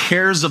it's the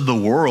cares of the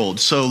world.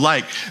 So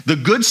the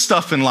good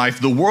stuff in life,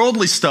 the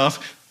worldly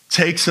stuff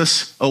takes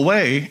us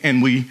away,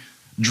 and we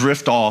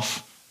drift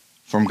off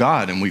from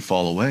God and we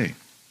fall away.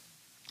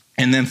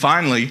 And then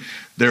finally,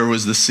 there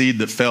was the seed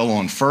that fell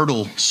on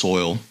fertile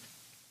soil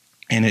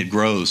and it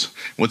grows.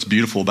 What's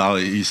beautiful about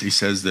it, he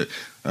says that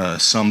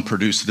some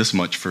produce this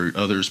much fruit,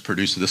 others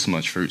produce this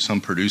much fruit,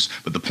 some produce.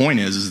 But the point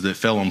is that it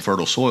fell on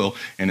fertile soil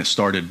and it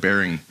started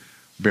bearing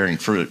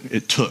fruit.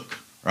 It took,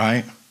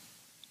 right?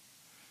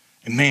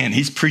 And man,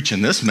 he's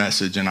preaching this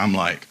message and I'm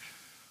like,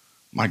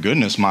 my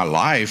goodness, my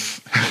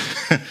life,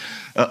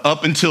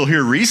 up until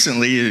here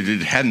recently,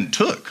 it hadn't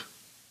took.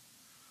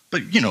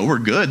 But, we're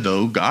good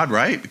though, God,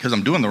 right? Because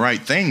I'm doing the right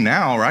thing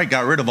now, right?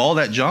 Got rid of all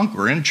that junk.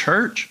 We're in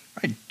church,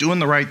 right? Doing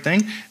the right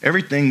thing.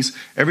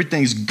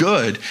 Everything's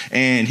good.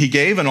 And he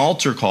gave an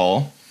altar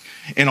call.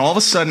 And all of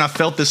a sudden I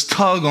felt this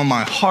tug on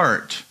my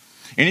heart.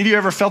 Any of you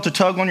ever felt a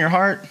tug on your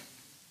heart?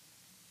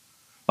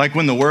 Like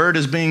when the word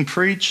is being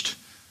preached?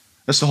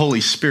 That's the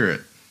Holy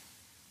Spirit.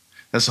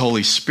 That's the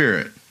Holy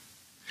Spirit.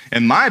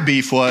 And my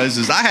beef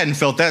is I hadn't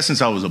felt that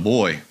since I was a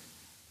boy.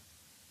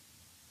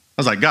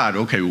 I was like, God,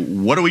 okay,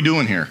 what are we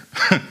doing here?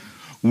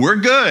 We're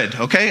good,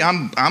 okay?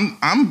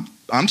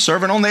 I'm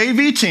serving on the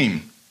AV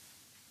team.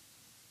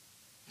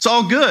 It's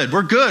all good.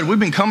 We're good. We've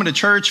been coming to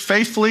church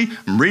faithfully.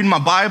 I'm reading my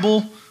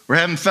Bible. We're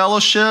having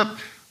fellowship.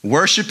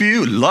 Worship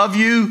you. Love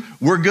you.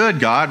 We're good,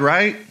 God,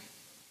 right?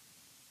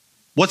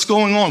 What's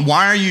going on?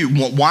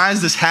 Why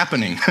is this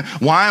happening?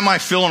 Why am I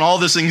feeling all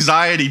this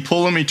anxiety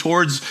pulling me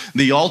towards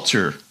the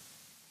altar?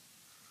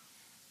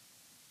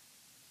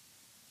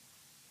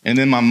 And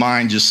then my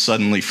mind just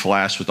suddenly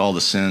flashed with all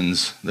the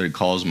sins that had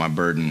caused my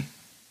burden.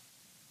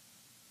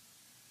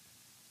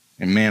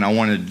 And man, I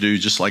wanted to do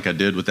just like I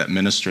did with that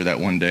minister that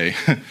one day.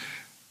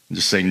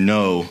 Just say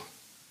no.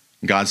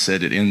 God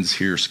said it ends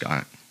here,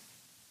 Scott.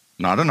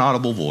 Not an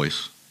audible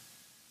voice.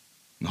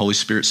 The Holy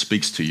Spirit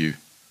speaks to you.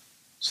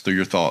 It's through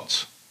your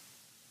thoughts.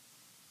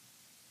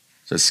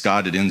 It says,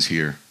 Scott, it ends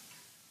here.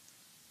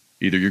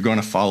 Either you're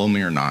going to follow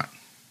me or not.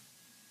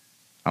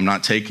 I'm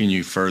not taking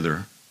you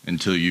further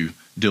until you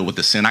deal with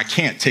the sin. I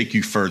can't take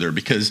you further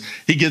because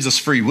he gives us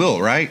free will,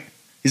 right?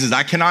 He says,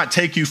 I cannot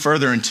take you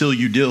further until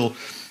you deal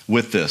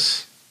with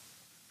this.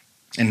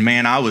 And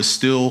man, I was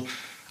still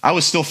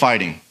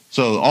fighting.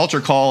 So the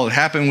altar call, it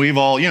happened. We've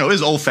all, it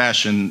was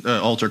old-fashioned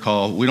altar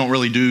call. We don't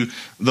really do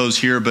those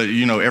here, but,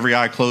 every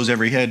eye closed,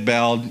 every head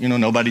bowed,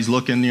 nobody's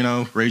looking,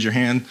 raise your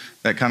hand,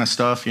 that kind of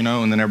stuff, and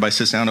then everybody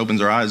sits down, opens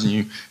their eyes, and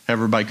you have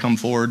everybody come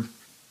forward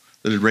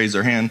that had raised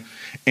their hand.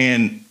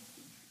 And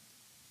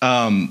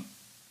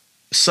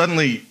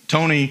suddenly,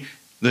 Tony,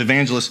 the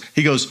evangelist,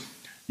 he goes,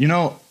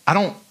 I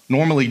don't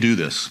normally do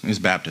this. He's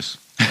Baptist.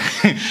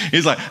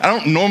 He's like, I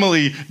don't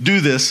normally do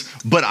this,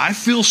 but I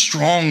feel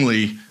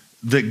strongly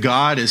that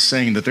God is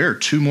saying that there are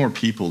 2 more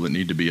people that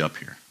need to be up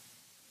here.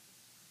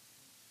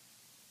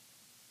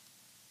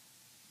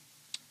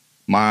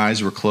 My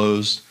eyes were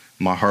closed.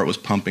 My heart was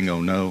pumping,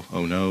 oh no,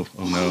 oh no,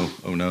 oh no,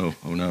 oh no,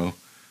 oh no.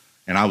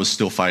 And I was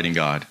still fighting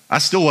God. I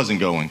still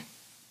wasn't going.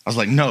 I was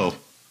like, no.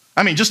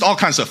 I mean, just all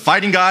kinds of stuff.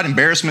 Fighting God,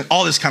 embarrassment,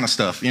 all this kind of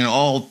stuff,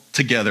 all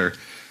together.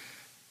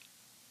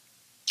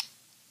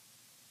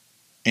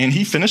 And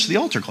he finished the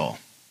altar call.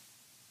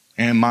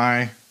 And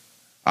my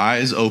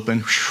eyes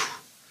open.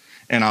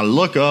 And I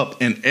look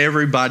up, and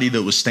everybody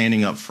that was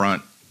standing up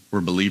front were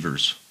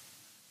believers.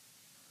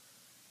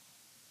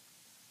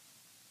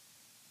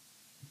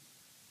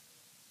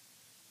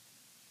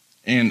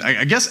 And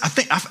I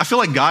feel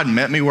like God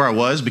met me where I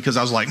was because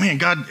I was like, man,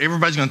 God,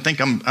 everybody's going to think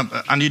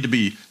I need to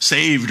be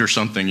saved or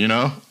something,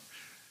 And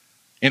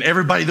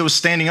everybody that was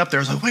standing up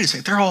there was like, wait a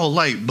second, they're all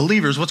like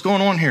believers. What's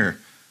going on here?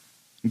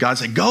 And God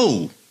said,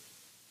 go.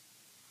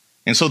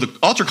 And so the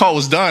altar call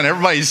was done.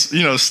 Everybody's,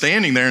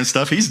 standing there and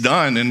stuff. He's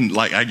done. And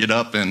like, I get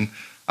up and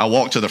I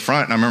walk to the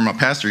front. And I remember my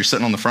pastor, he's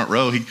sitting on the front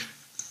row. He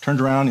turns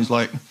around. He's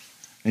like,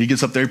 and he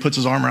gets up there, he puts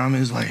his arm around me.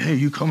 He's like, hey,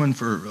 you coming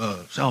for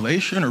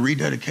salvation or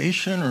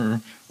rededication or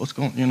what's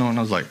going, And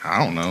I was like,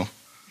 I don't know.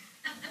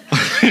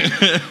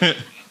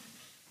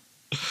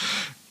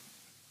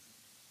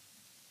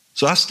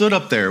 So I stood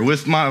up there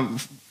with my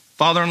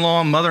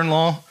father-in-law,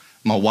 mother-in-law,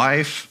 my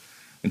wife,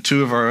 and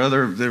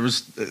there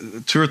was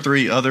 2 or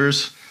 3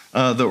 others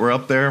that were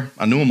up there.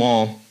 I knew them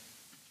all.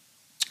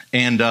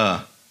 And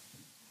I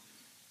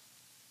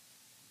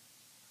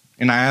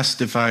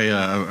asked if I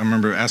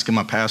remember asking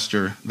my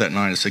pastor that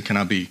night, I said, can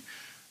I be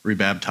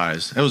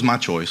rebaptized? That was my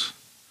choice.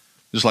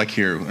 Just like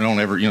here, I don't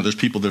ever, there's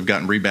people that have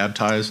gotten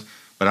rebaptized,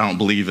 but I don't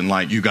believe in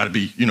like, you got to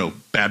be,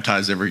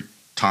 baptized every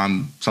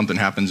time something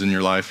happens in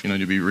your life,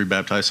 to be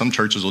rebaptized. Some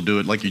churches will do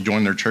it. Like you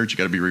join their church, you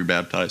got to be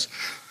rebaptized.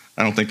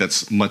 I don't think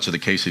that's much of the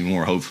case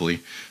anymore.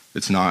 Hopefully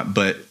it's not.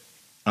 But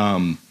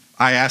I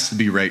asked to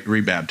be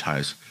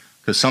rebaptized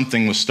because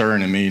something was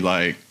stirring in me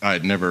like I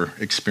had never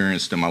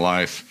experienced in my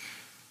life.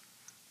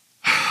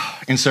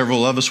 And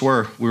several of us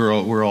were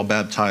all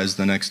baptized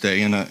the next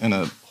day in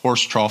a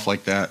horse trough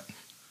like that,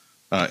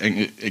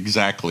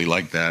 exactly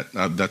like that.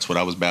 That's what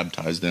I was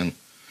baptized in.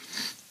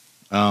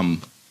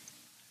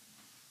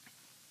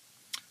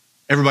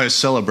 Everybody was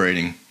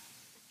celebrating,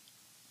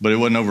 but it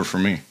wasn't over for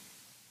me.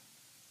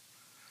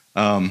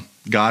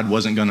 God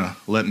wasn't going to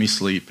let me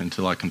sleep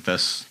until I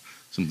confessed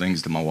some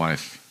things to my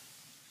wife.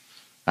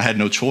 I had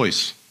no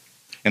choice.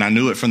 And I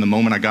knew it from the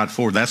moment I got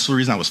forward. That's the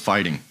reason I was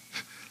fighting.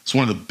 It's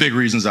one of the big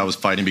reasons I was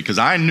fighting, because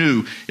I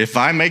knew if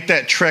I make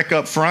that trek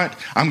up front,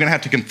 I'm going to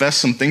have to confess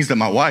some things to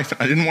my wife.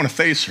 I didn't want to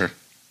face her.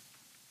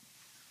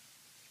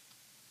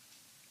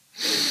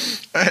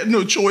 I had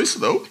no choice,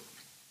 though.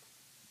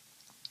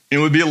 It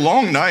would be a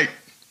long night.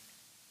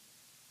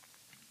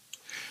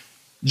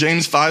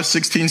 James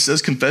 5:16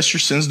 says, confess your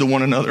sins to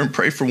one another and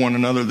pray for one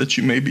another that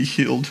you may be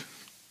healed.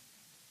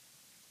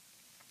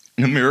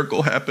 And a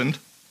miracle happened.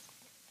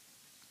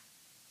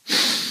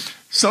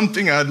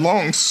 Something I'd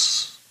longed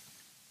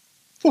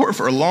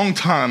for a long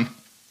time.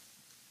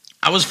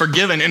 I was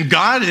forgiven, and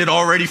God had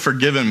already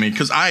forgiven me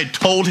because I had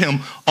told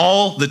him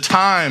all the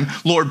time,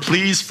 Lord,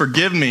 please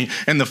forgive me.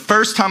 And the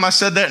first time I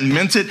said that and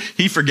meant it,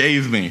 he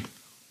forgave me.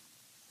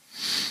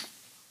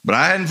 But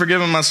I hadn't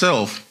forgiven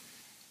myself.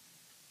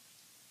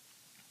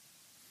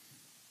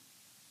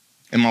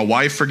 And my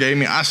wife forgave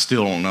me. I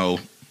still don't know.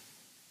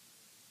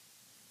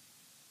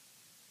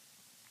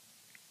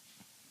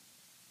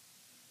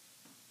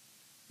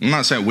 I'm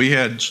not saying we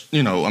had,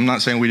 I'm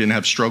not saying we didn't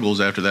have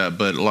struggles after that,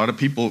 but a lot of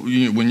people,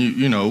 when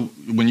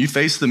you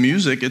face the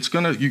music,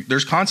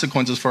 there's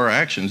consequences for our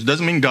actions. It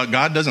doesn't mean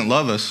God doesn't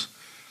love us,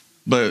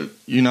 but,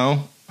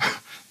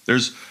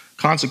 there's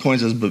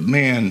consequences. But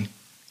man,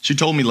 she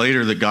told me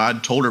later that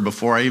God told her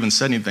before I even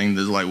said anything,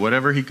 that like,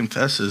 whatever he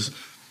confesses,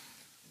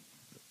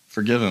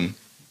 forgive him.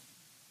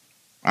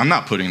 I'm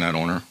not putting that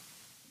on her.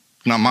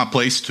 Not my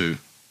place to.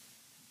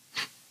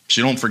 If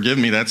she don't forgive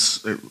me,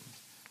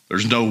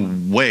 there's no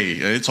way.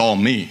 It's all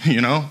me,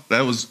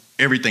 That was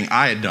everything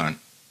I had done.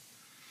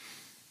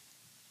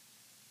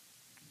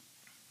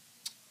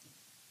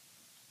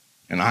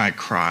 And I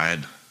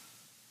cried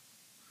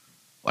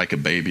like a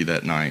baby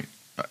that night.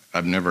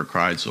 I've never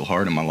cried so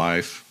hard in my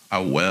life. I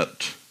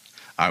wept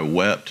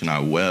and I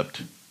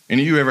wept.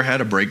 Any of you ever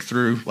had a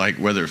breakthrough, like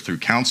whether through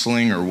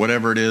counseling or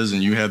whatever it is,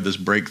 and you have this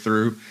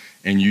breakthrough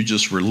and you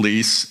just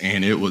release,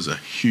 and it was a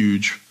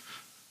huge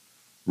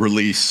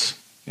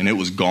release and it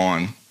was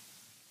gone.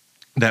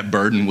 That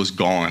burden was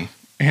gone.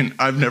 And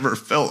I've never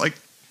felt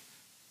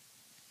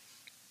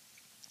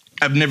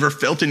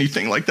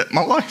anything like that in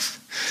my life.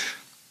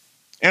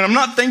 And I'm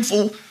not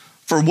thankful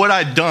for what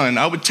I'd done.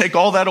 I would take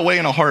all that away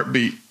in a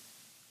heartbeat.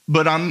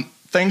 But I'm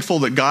thankful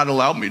that God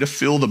allowed me to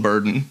feel the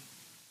burden.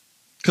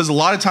 Because a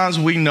lot of times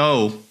we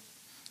know,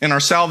 and our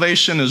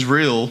salvation is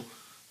real,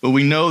 but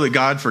we know that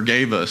God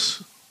forgave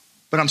us.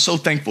 But I'm so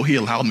thankful he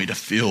allowed me to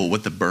feel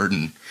what the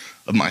burden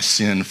of my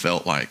sin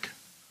felt like.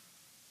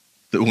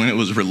 That when it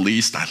was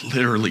released, I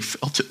literally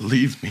felt it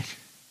leave me.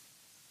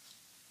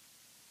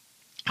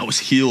 I was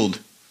healed.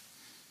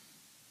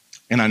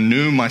 And I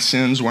knew my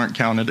sins weren't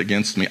counted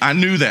against me. I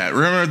knew that.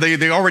 Remember,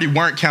 they already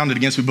weren't counted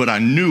against me, but I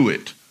knew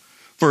it.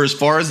 For as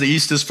far as the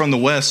east is from the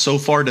west, so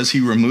far does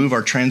he remove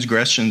our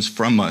transgressions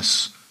from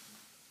us.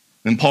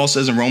 And Paul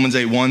says in Romans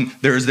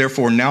 8:1, there is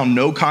therefore now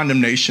no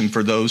condemnation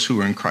for those who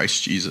are in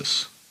Christ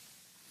Jesus.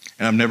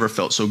 And I've never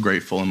felt so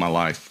grateful in my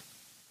life.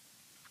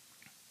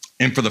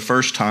 And for the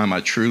first time, I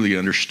truly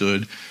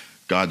understood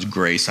God's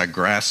grace. I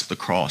grasped the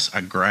cross. I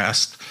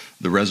grasped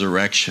the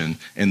resurrection.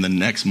 And the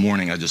next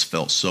morning, I just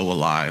felt so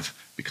alive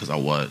because I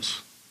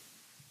was.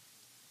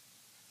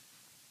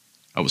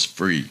 I was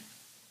free.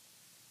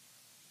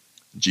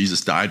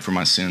 Jesus died for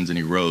my sins and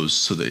he rose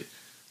so that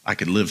I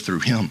could live through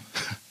him.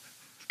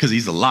 Because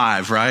he's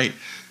alive, right?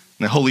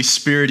 And the Holy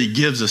Spirit he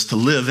gives us to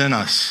live in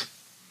us.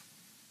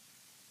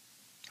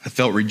 I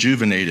felt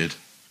rejuvenated.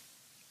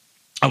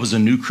 I was a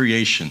new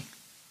creation.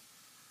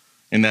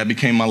 And that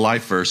became my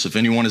life verse. If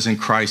anyone is in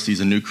Christ, he's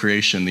a new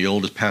creation. The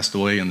old has passed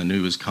away and the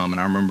new has come. And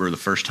I remember the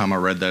first time I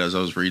read that as I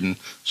was reading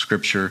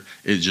scripture,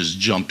 it just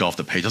jumped off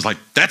the page. I was like,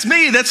 that's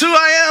me. That's who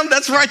I am.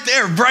 That's right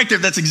there. Right there.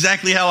 That's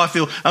exactly how I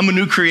feel. I'm a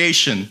new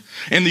creation.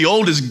 And the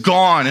old is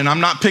gone and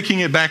I'm not picking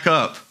it back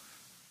up.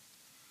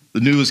 The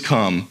new has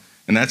come.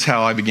 And that's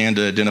how I began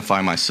to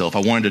identify myself.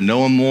 I wanted to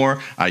know him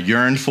more. I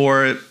yearned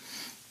for it.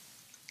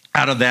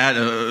 Out of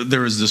that,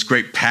 there was this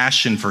great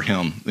passion for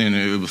him.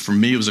 And for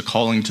me, it was a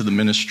calling to the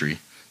ministry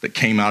that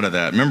came out of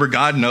that. Remember,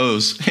 God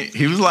knows.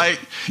 He was like,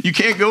 you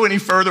can't go any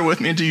further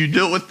with me until you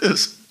deal with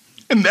this.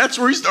 And that's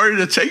where he started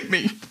to take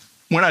me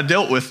when I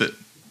dealt with it.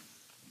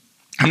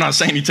 I'm not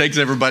saying he takes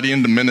everybody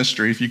into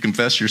ministry if you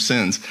confess your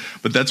sins,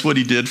 but that's what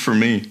he did for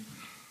me.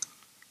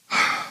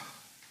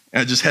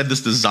 And I just had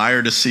this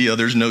desire to see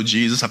others know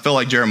Jesus. I felt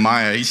like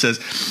Jeremiah. He says,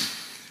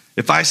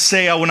 if I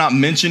say I will not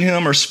mention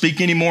him or speak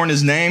anymore in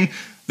his name,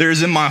 there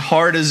is in my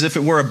heart as if it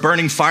were a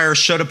burning fire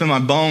shut up in my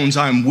bones.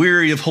 I am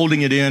weary of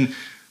holding it in.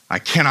 I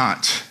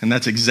cannot. And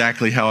that's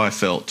exactly how I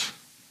felt.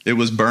 It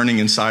was burning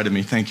inside of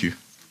me. Thank you.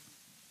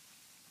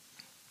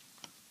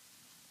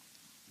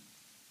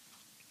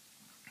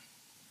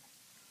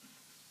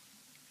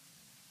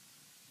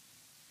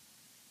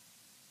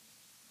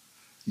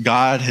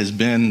 God has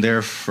been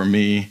there for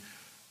me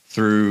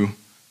through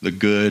the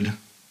good,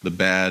 the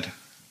bad,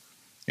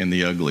 and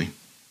the ugly.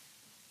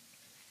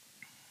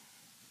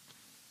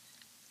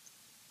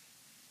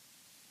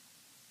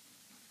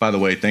 By the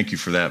way, thank you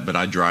for that, but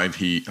I dry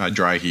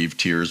heave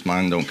tears.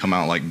 Mine don't come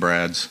out like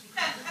Brad's.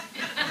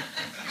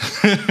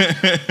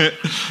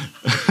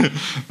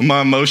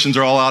 My emotions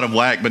are all out of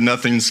whack, but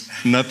nothing's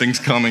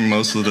coming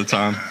most of the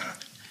time.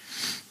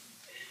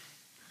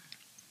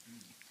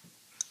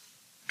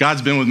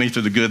 God's been with me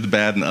through the good, the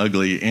bad, and the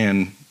ugly,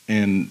 and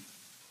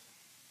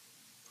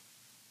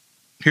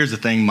here's the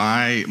thing,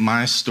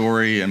 my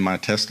story and my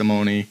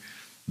testimony,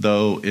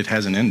 though, it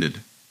hasn't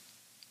ended.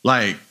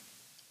 Like,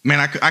 man,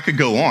 I could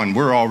go on.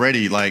 We're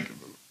already, like,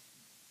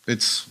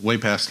 it's way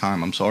past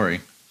time. I'm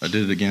sorry. I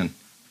did it again.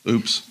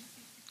 Oops.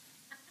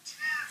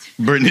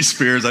 Britney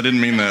Spears, I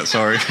didn't mean that.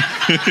 Sorry.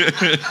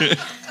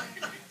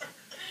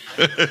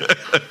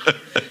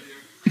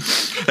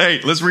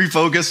 Hey, let's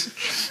refocus.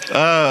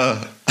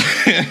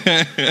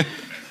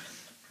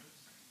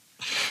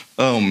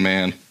 Oh,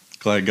 man.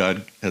 Glad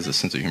God has a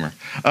sense of humor.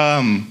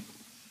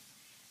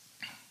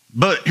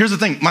 But here's the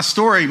thing. My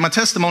story, my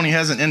testimony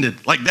hasn't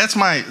ended. Like, that's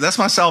my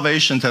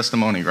salvation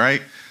testimony,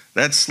 right?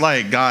 That's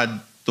like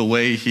God, the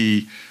way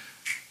he,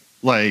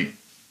 like,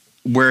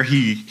 where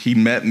he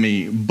met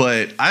me.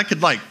 But I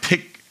could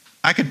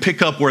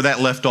pick up where that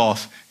left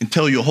off and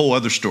tell you a whole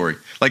other story.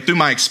 Like, through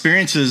my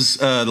experiences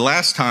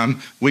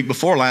the week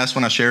before last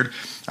when I shared,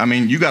 I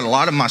mean, you got a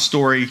lot of my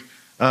story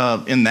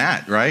in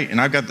that, right?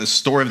 And I've got the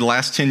story of the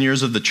last 10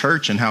 years of the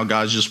church and how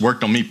God's just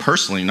worked on me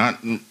personally, not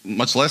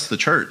much less the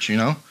church, you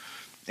know?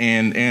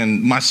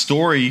 And my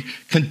story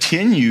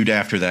continued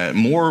after that.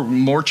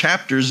 More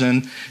chapters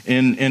in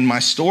my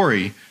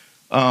story.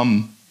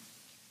 But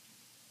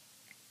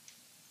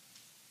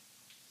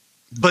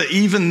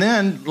even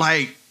then,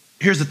 like,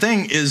 here's the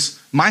thing is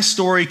my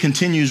story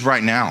continues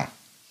right now.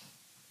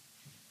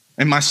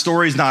 And my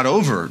story's not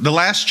over. The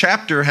last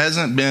chapter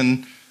hasn't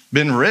been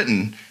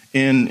written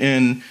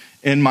in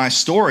my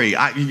story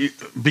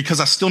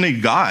because I still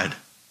need God.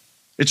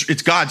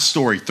 It's God's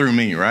story through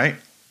me, right?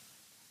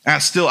 I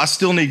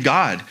still need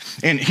God.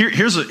 And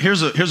here's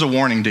a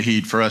warning to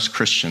heed for us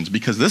Christians,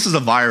 because this is a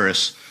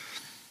virus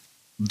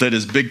that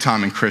is big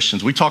time in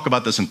Christians. We talk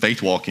about this in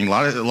faith walking. A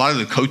lot of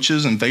the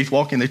coaches in faith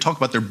walking, they talk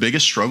about their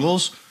biggest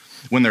struggles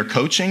when they're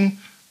coaching,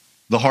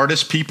 the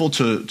hardest people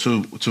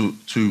to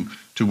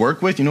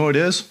work with. You know what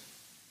it is?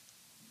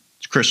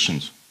 It's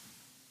Christians.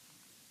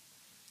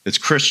 It's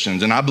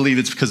Christians, and I believe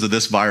it's because of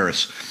this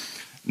virus,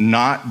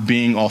 not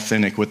being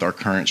authentic with our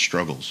current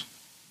struggles.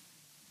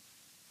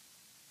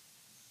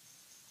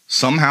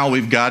 Somehow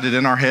we've got it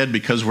in our head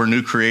because we're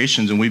new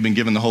creations and we've been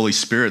given the Holy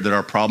Spirit that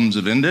our problems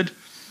have ended.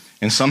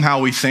 And somehow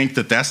we think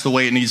that that's the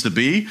way it needs to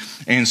be.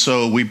 And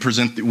so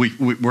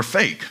we're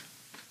fake.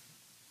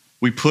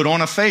 We put on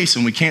a face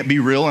and we can't be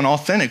real and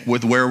authentic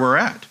with where we're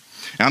at.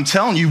 And I'm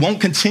telling you, you won't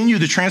continue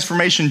the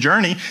transformation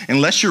journey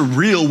unless you're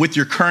real with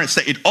your current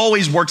state. It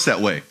always works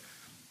that way.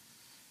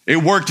 It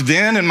worked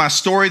then in my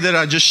story that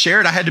I just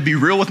shared. I had to be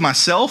real with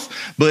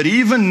myself. But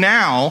even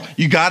now,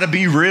 you got to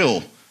be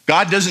real.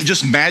 God doesn't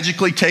just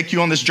magically take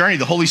you on this journey.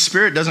 The Holy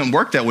Spirit doesn't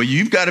work that way.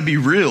 You've got to be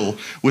real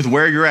with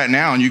where you're at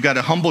now, and you've got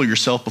to humble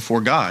yourself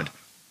before God,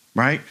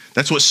 right?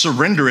 That's what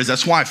surrender is.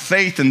 That's why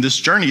faith in this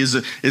journey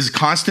is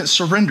constant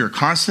surrender,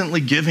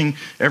 constantly giving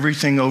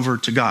everything over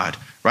to God,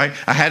 right?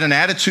 I had an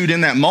attitude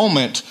in that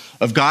moment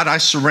of, God, I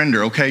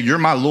surrender. Okay, you're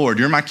my Lord.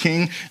 You're my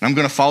King, and I'm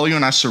going to follow you,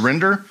 and I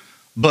surrender.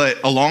 But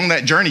along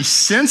that journey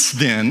since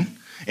then,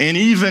 and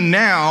even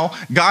now,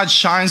 God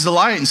shines the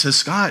light and says,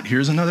 Scott,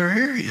 here's another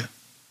area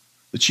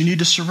that you need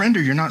to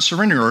surrender. You're not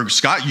surrendering. Or,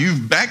 Scott,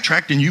 you've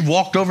backtracked and you've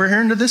walked over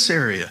here into this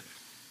area.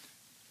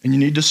 And you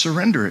need to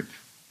surrender it.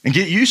 And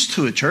get used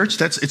to it,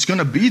 church. It's going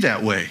to be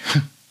that way.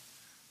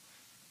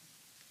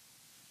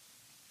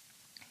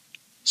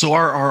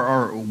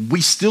 So we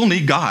still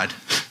need God.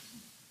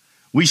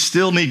 We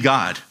still need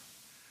God.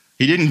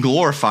 He didn't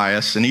glorify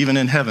us, and even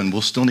in heaven,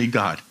 we'll still need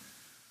God.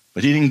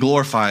 But he didn't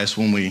glorify us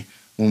when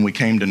we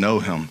came to know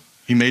him.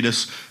 He made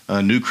us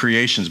new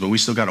creations, but we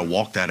still got to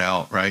walk that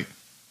out, right?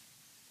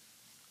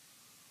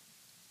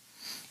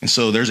 And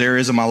so there's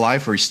areas of my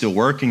life where he's still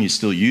working, he's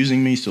still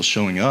using me, still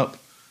showing up.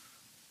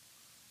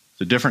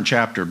 It's a different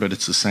chapter, but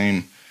it's the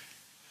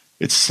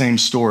same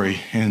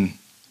story. And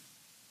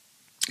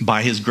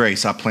by his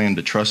grace, I plan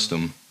to trust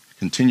him,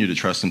 continue to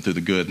trust him through the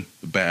good,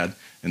 the bad,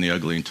 and the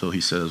ugly until he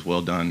says,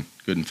 well done,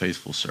 good and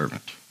faithful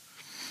servant.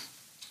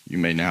 You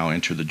may now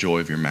enter the joy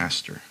of your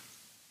master.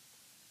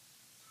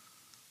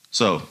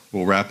 So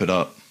we'll wrap it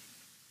up.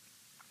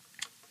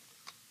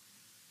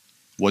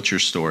 What's your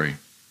story?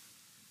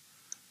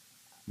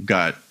 We've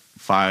got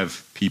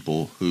 5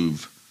 people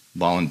who've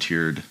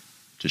volunteered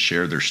to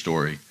share their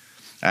story.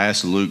 I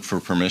asked Luke for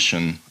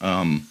permission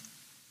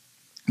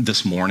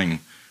this morning.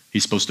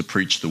 He's supposed to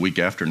preach the week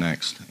after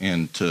next,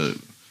 and to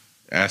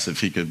ask if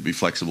he could be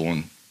flexible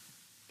and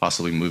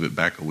possibly move it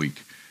back a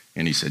week.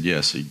 And he said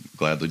yes, he'd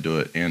gladly do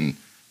it. And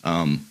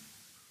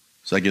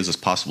so that gives us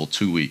possible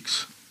 2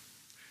 weeks.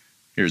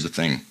 Here's the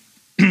thing.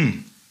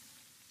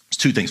 It's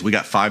 2 things. We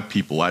got 5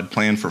 people. I'd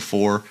planned for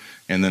 4,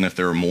 and then if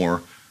there are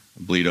more,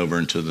 bleed over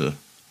into the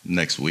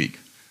next week.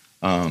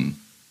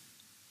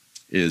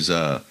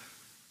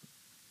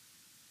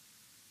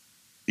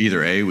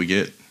 either A, we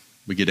get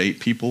 8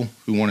 people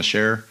who want to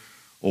share,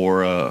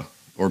 or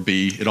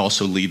B, it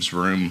also leaves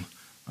room.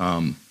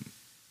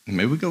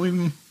 Maybe we go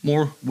even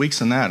more weeks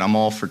than that. I'm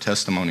all for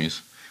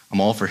testimonies. I'm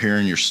all for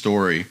hearing your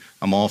story.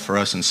 I'm all for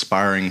us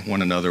inspiring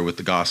one another with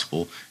the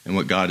gospel and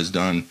what God has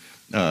done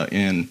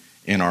in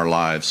our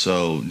lives.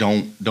 So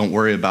don't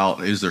worry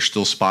about, is there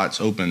still spots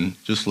open?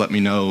 Just let me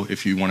know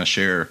if you want to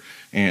share.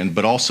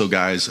 But also,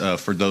 guys,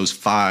 for those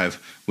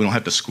 5, we don't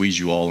have to squeeze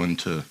you all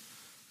into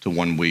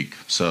 1 week.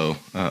 So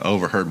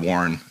overheard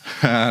Warren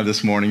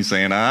this morning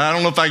saying, I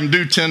don't know if I can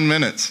do 10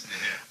 minutes.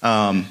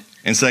 And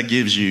so that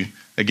gives you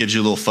a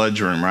little fudge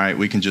room, right?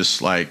 We can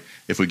just, like,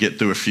 if we get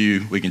through a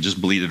few, we can just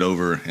bleed it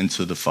over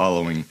into the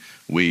following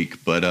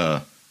week.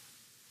 But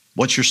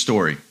what's your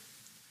story?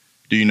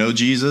 Do you know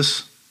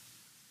Jesus?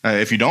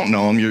 If you don't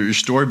know him, your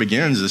story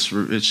begins.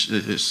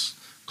 It's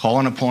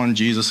calling upon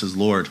Jesus as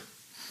Lord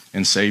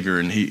and Savior.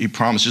 And he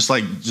promised, just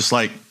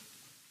like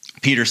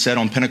Peter said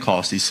on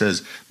Pentecost, he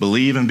says,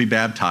 believe and be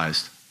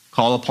baptized.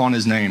 Call upon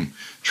his name.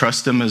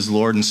 Trust him as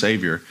Lord and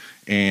Savior.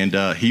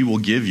 And he will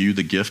give you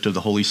the gift of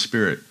the Holy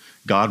Spirit.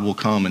 God will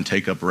come and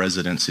take up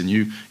residence in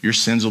you. Your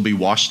sins will be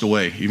washed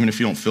away. Even if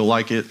you don't feel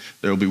like it,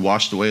 they'll be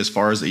washed away as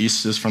far as the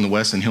east is from the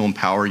west, and he'll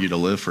empower you to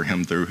live for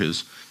him through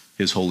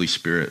his Holy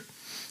Spirit.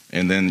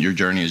 And then your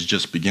journey is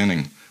just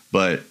beginning.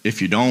 But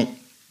if you don't,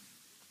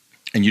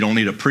 and you don't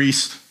need a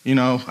priest,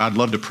 I'd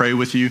love to pray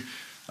with you,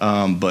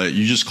 but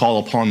you just call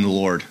upon the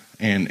Lord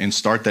and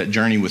start that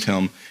journey with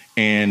him.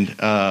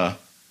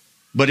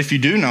 But if you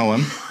do know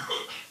him,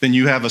 then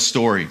you have a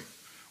story.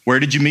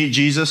 Where did you meet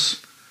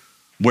Jesus?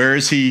 Where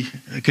is he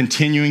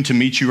continuing to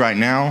meet you right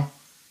now?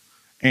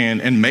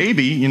 And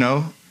maybe,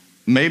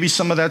 maybe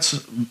some of that's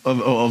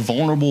a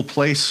vulnerable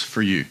place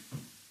for you.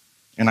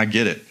 And I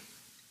get it.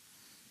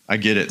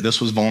 This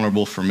was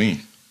vulnerable for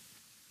me.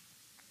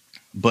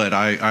 But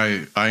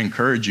I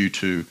encourage you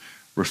to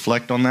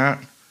reflect on that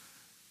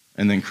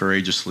and then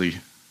courageously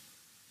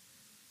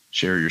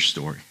share your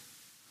story,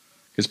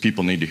 because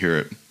people need to hear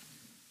it.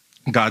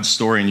 God's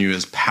story in you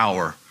is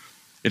power.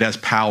 It has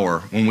power.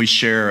 When we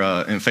share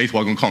in Faith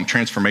Walk, we call them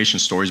transformation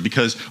stories,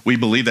 because we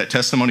believe that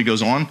testimony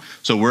goes on.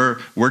 So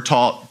we're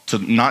taught to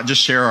not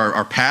just share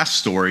our past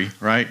story,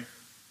 right?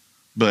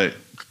 But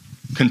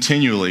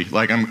continually,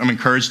 like I'm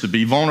encouraged to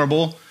be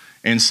vulnerable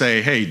and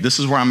say, hey, this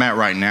is where I'm at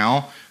right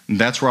now. And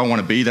that's where I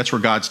want to be. That's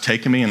where God's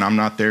taken me, and I'm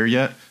not there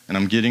yet, and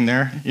I'm getting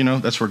there.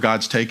 That's where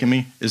God's taken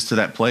me, is to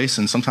that place.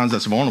 And sometimes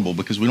that's vulnerable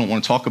because we don't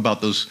want to talk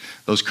about those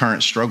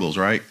current struggles,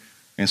 right?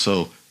 And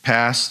so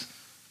past,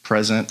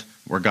 present,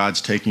 where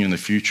God's taking you in the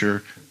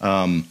future.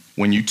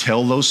 When you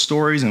tell those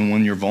stories and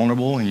when you're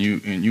vulnerable and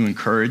you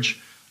encourage,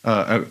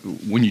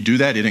 when you do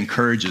that, it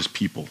encourages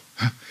people.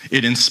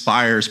 It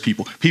inspires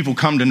people. People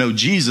come to know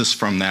Jesus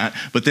from that,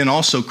 but then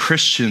also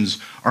Christians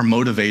are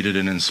motivated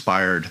and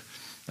inspired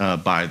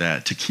by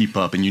that to keep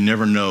up. And you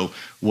never know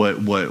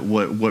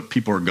what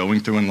people are going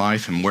through in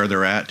life and where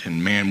they're at.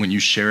 And man, when you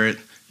share it,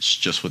 it's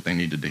just what they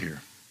needed to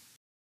hear.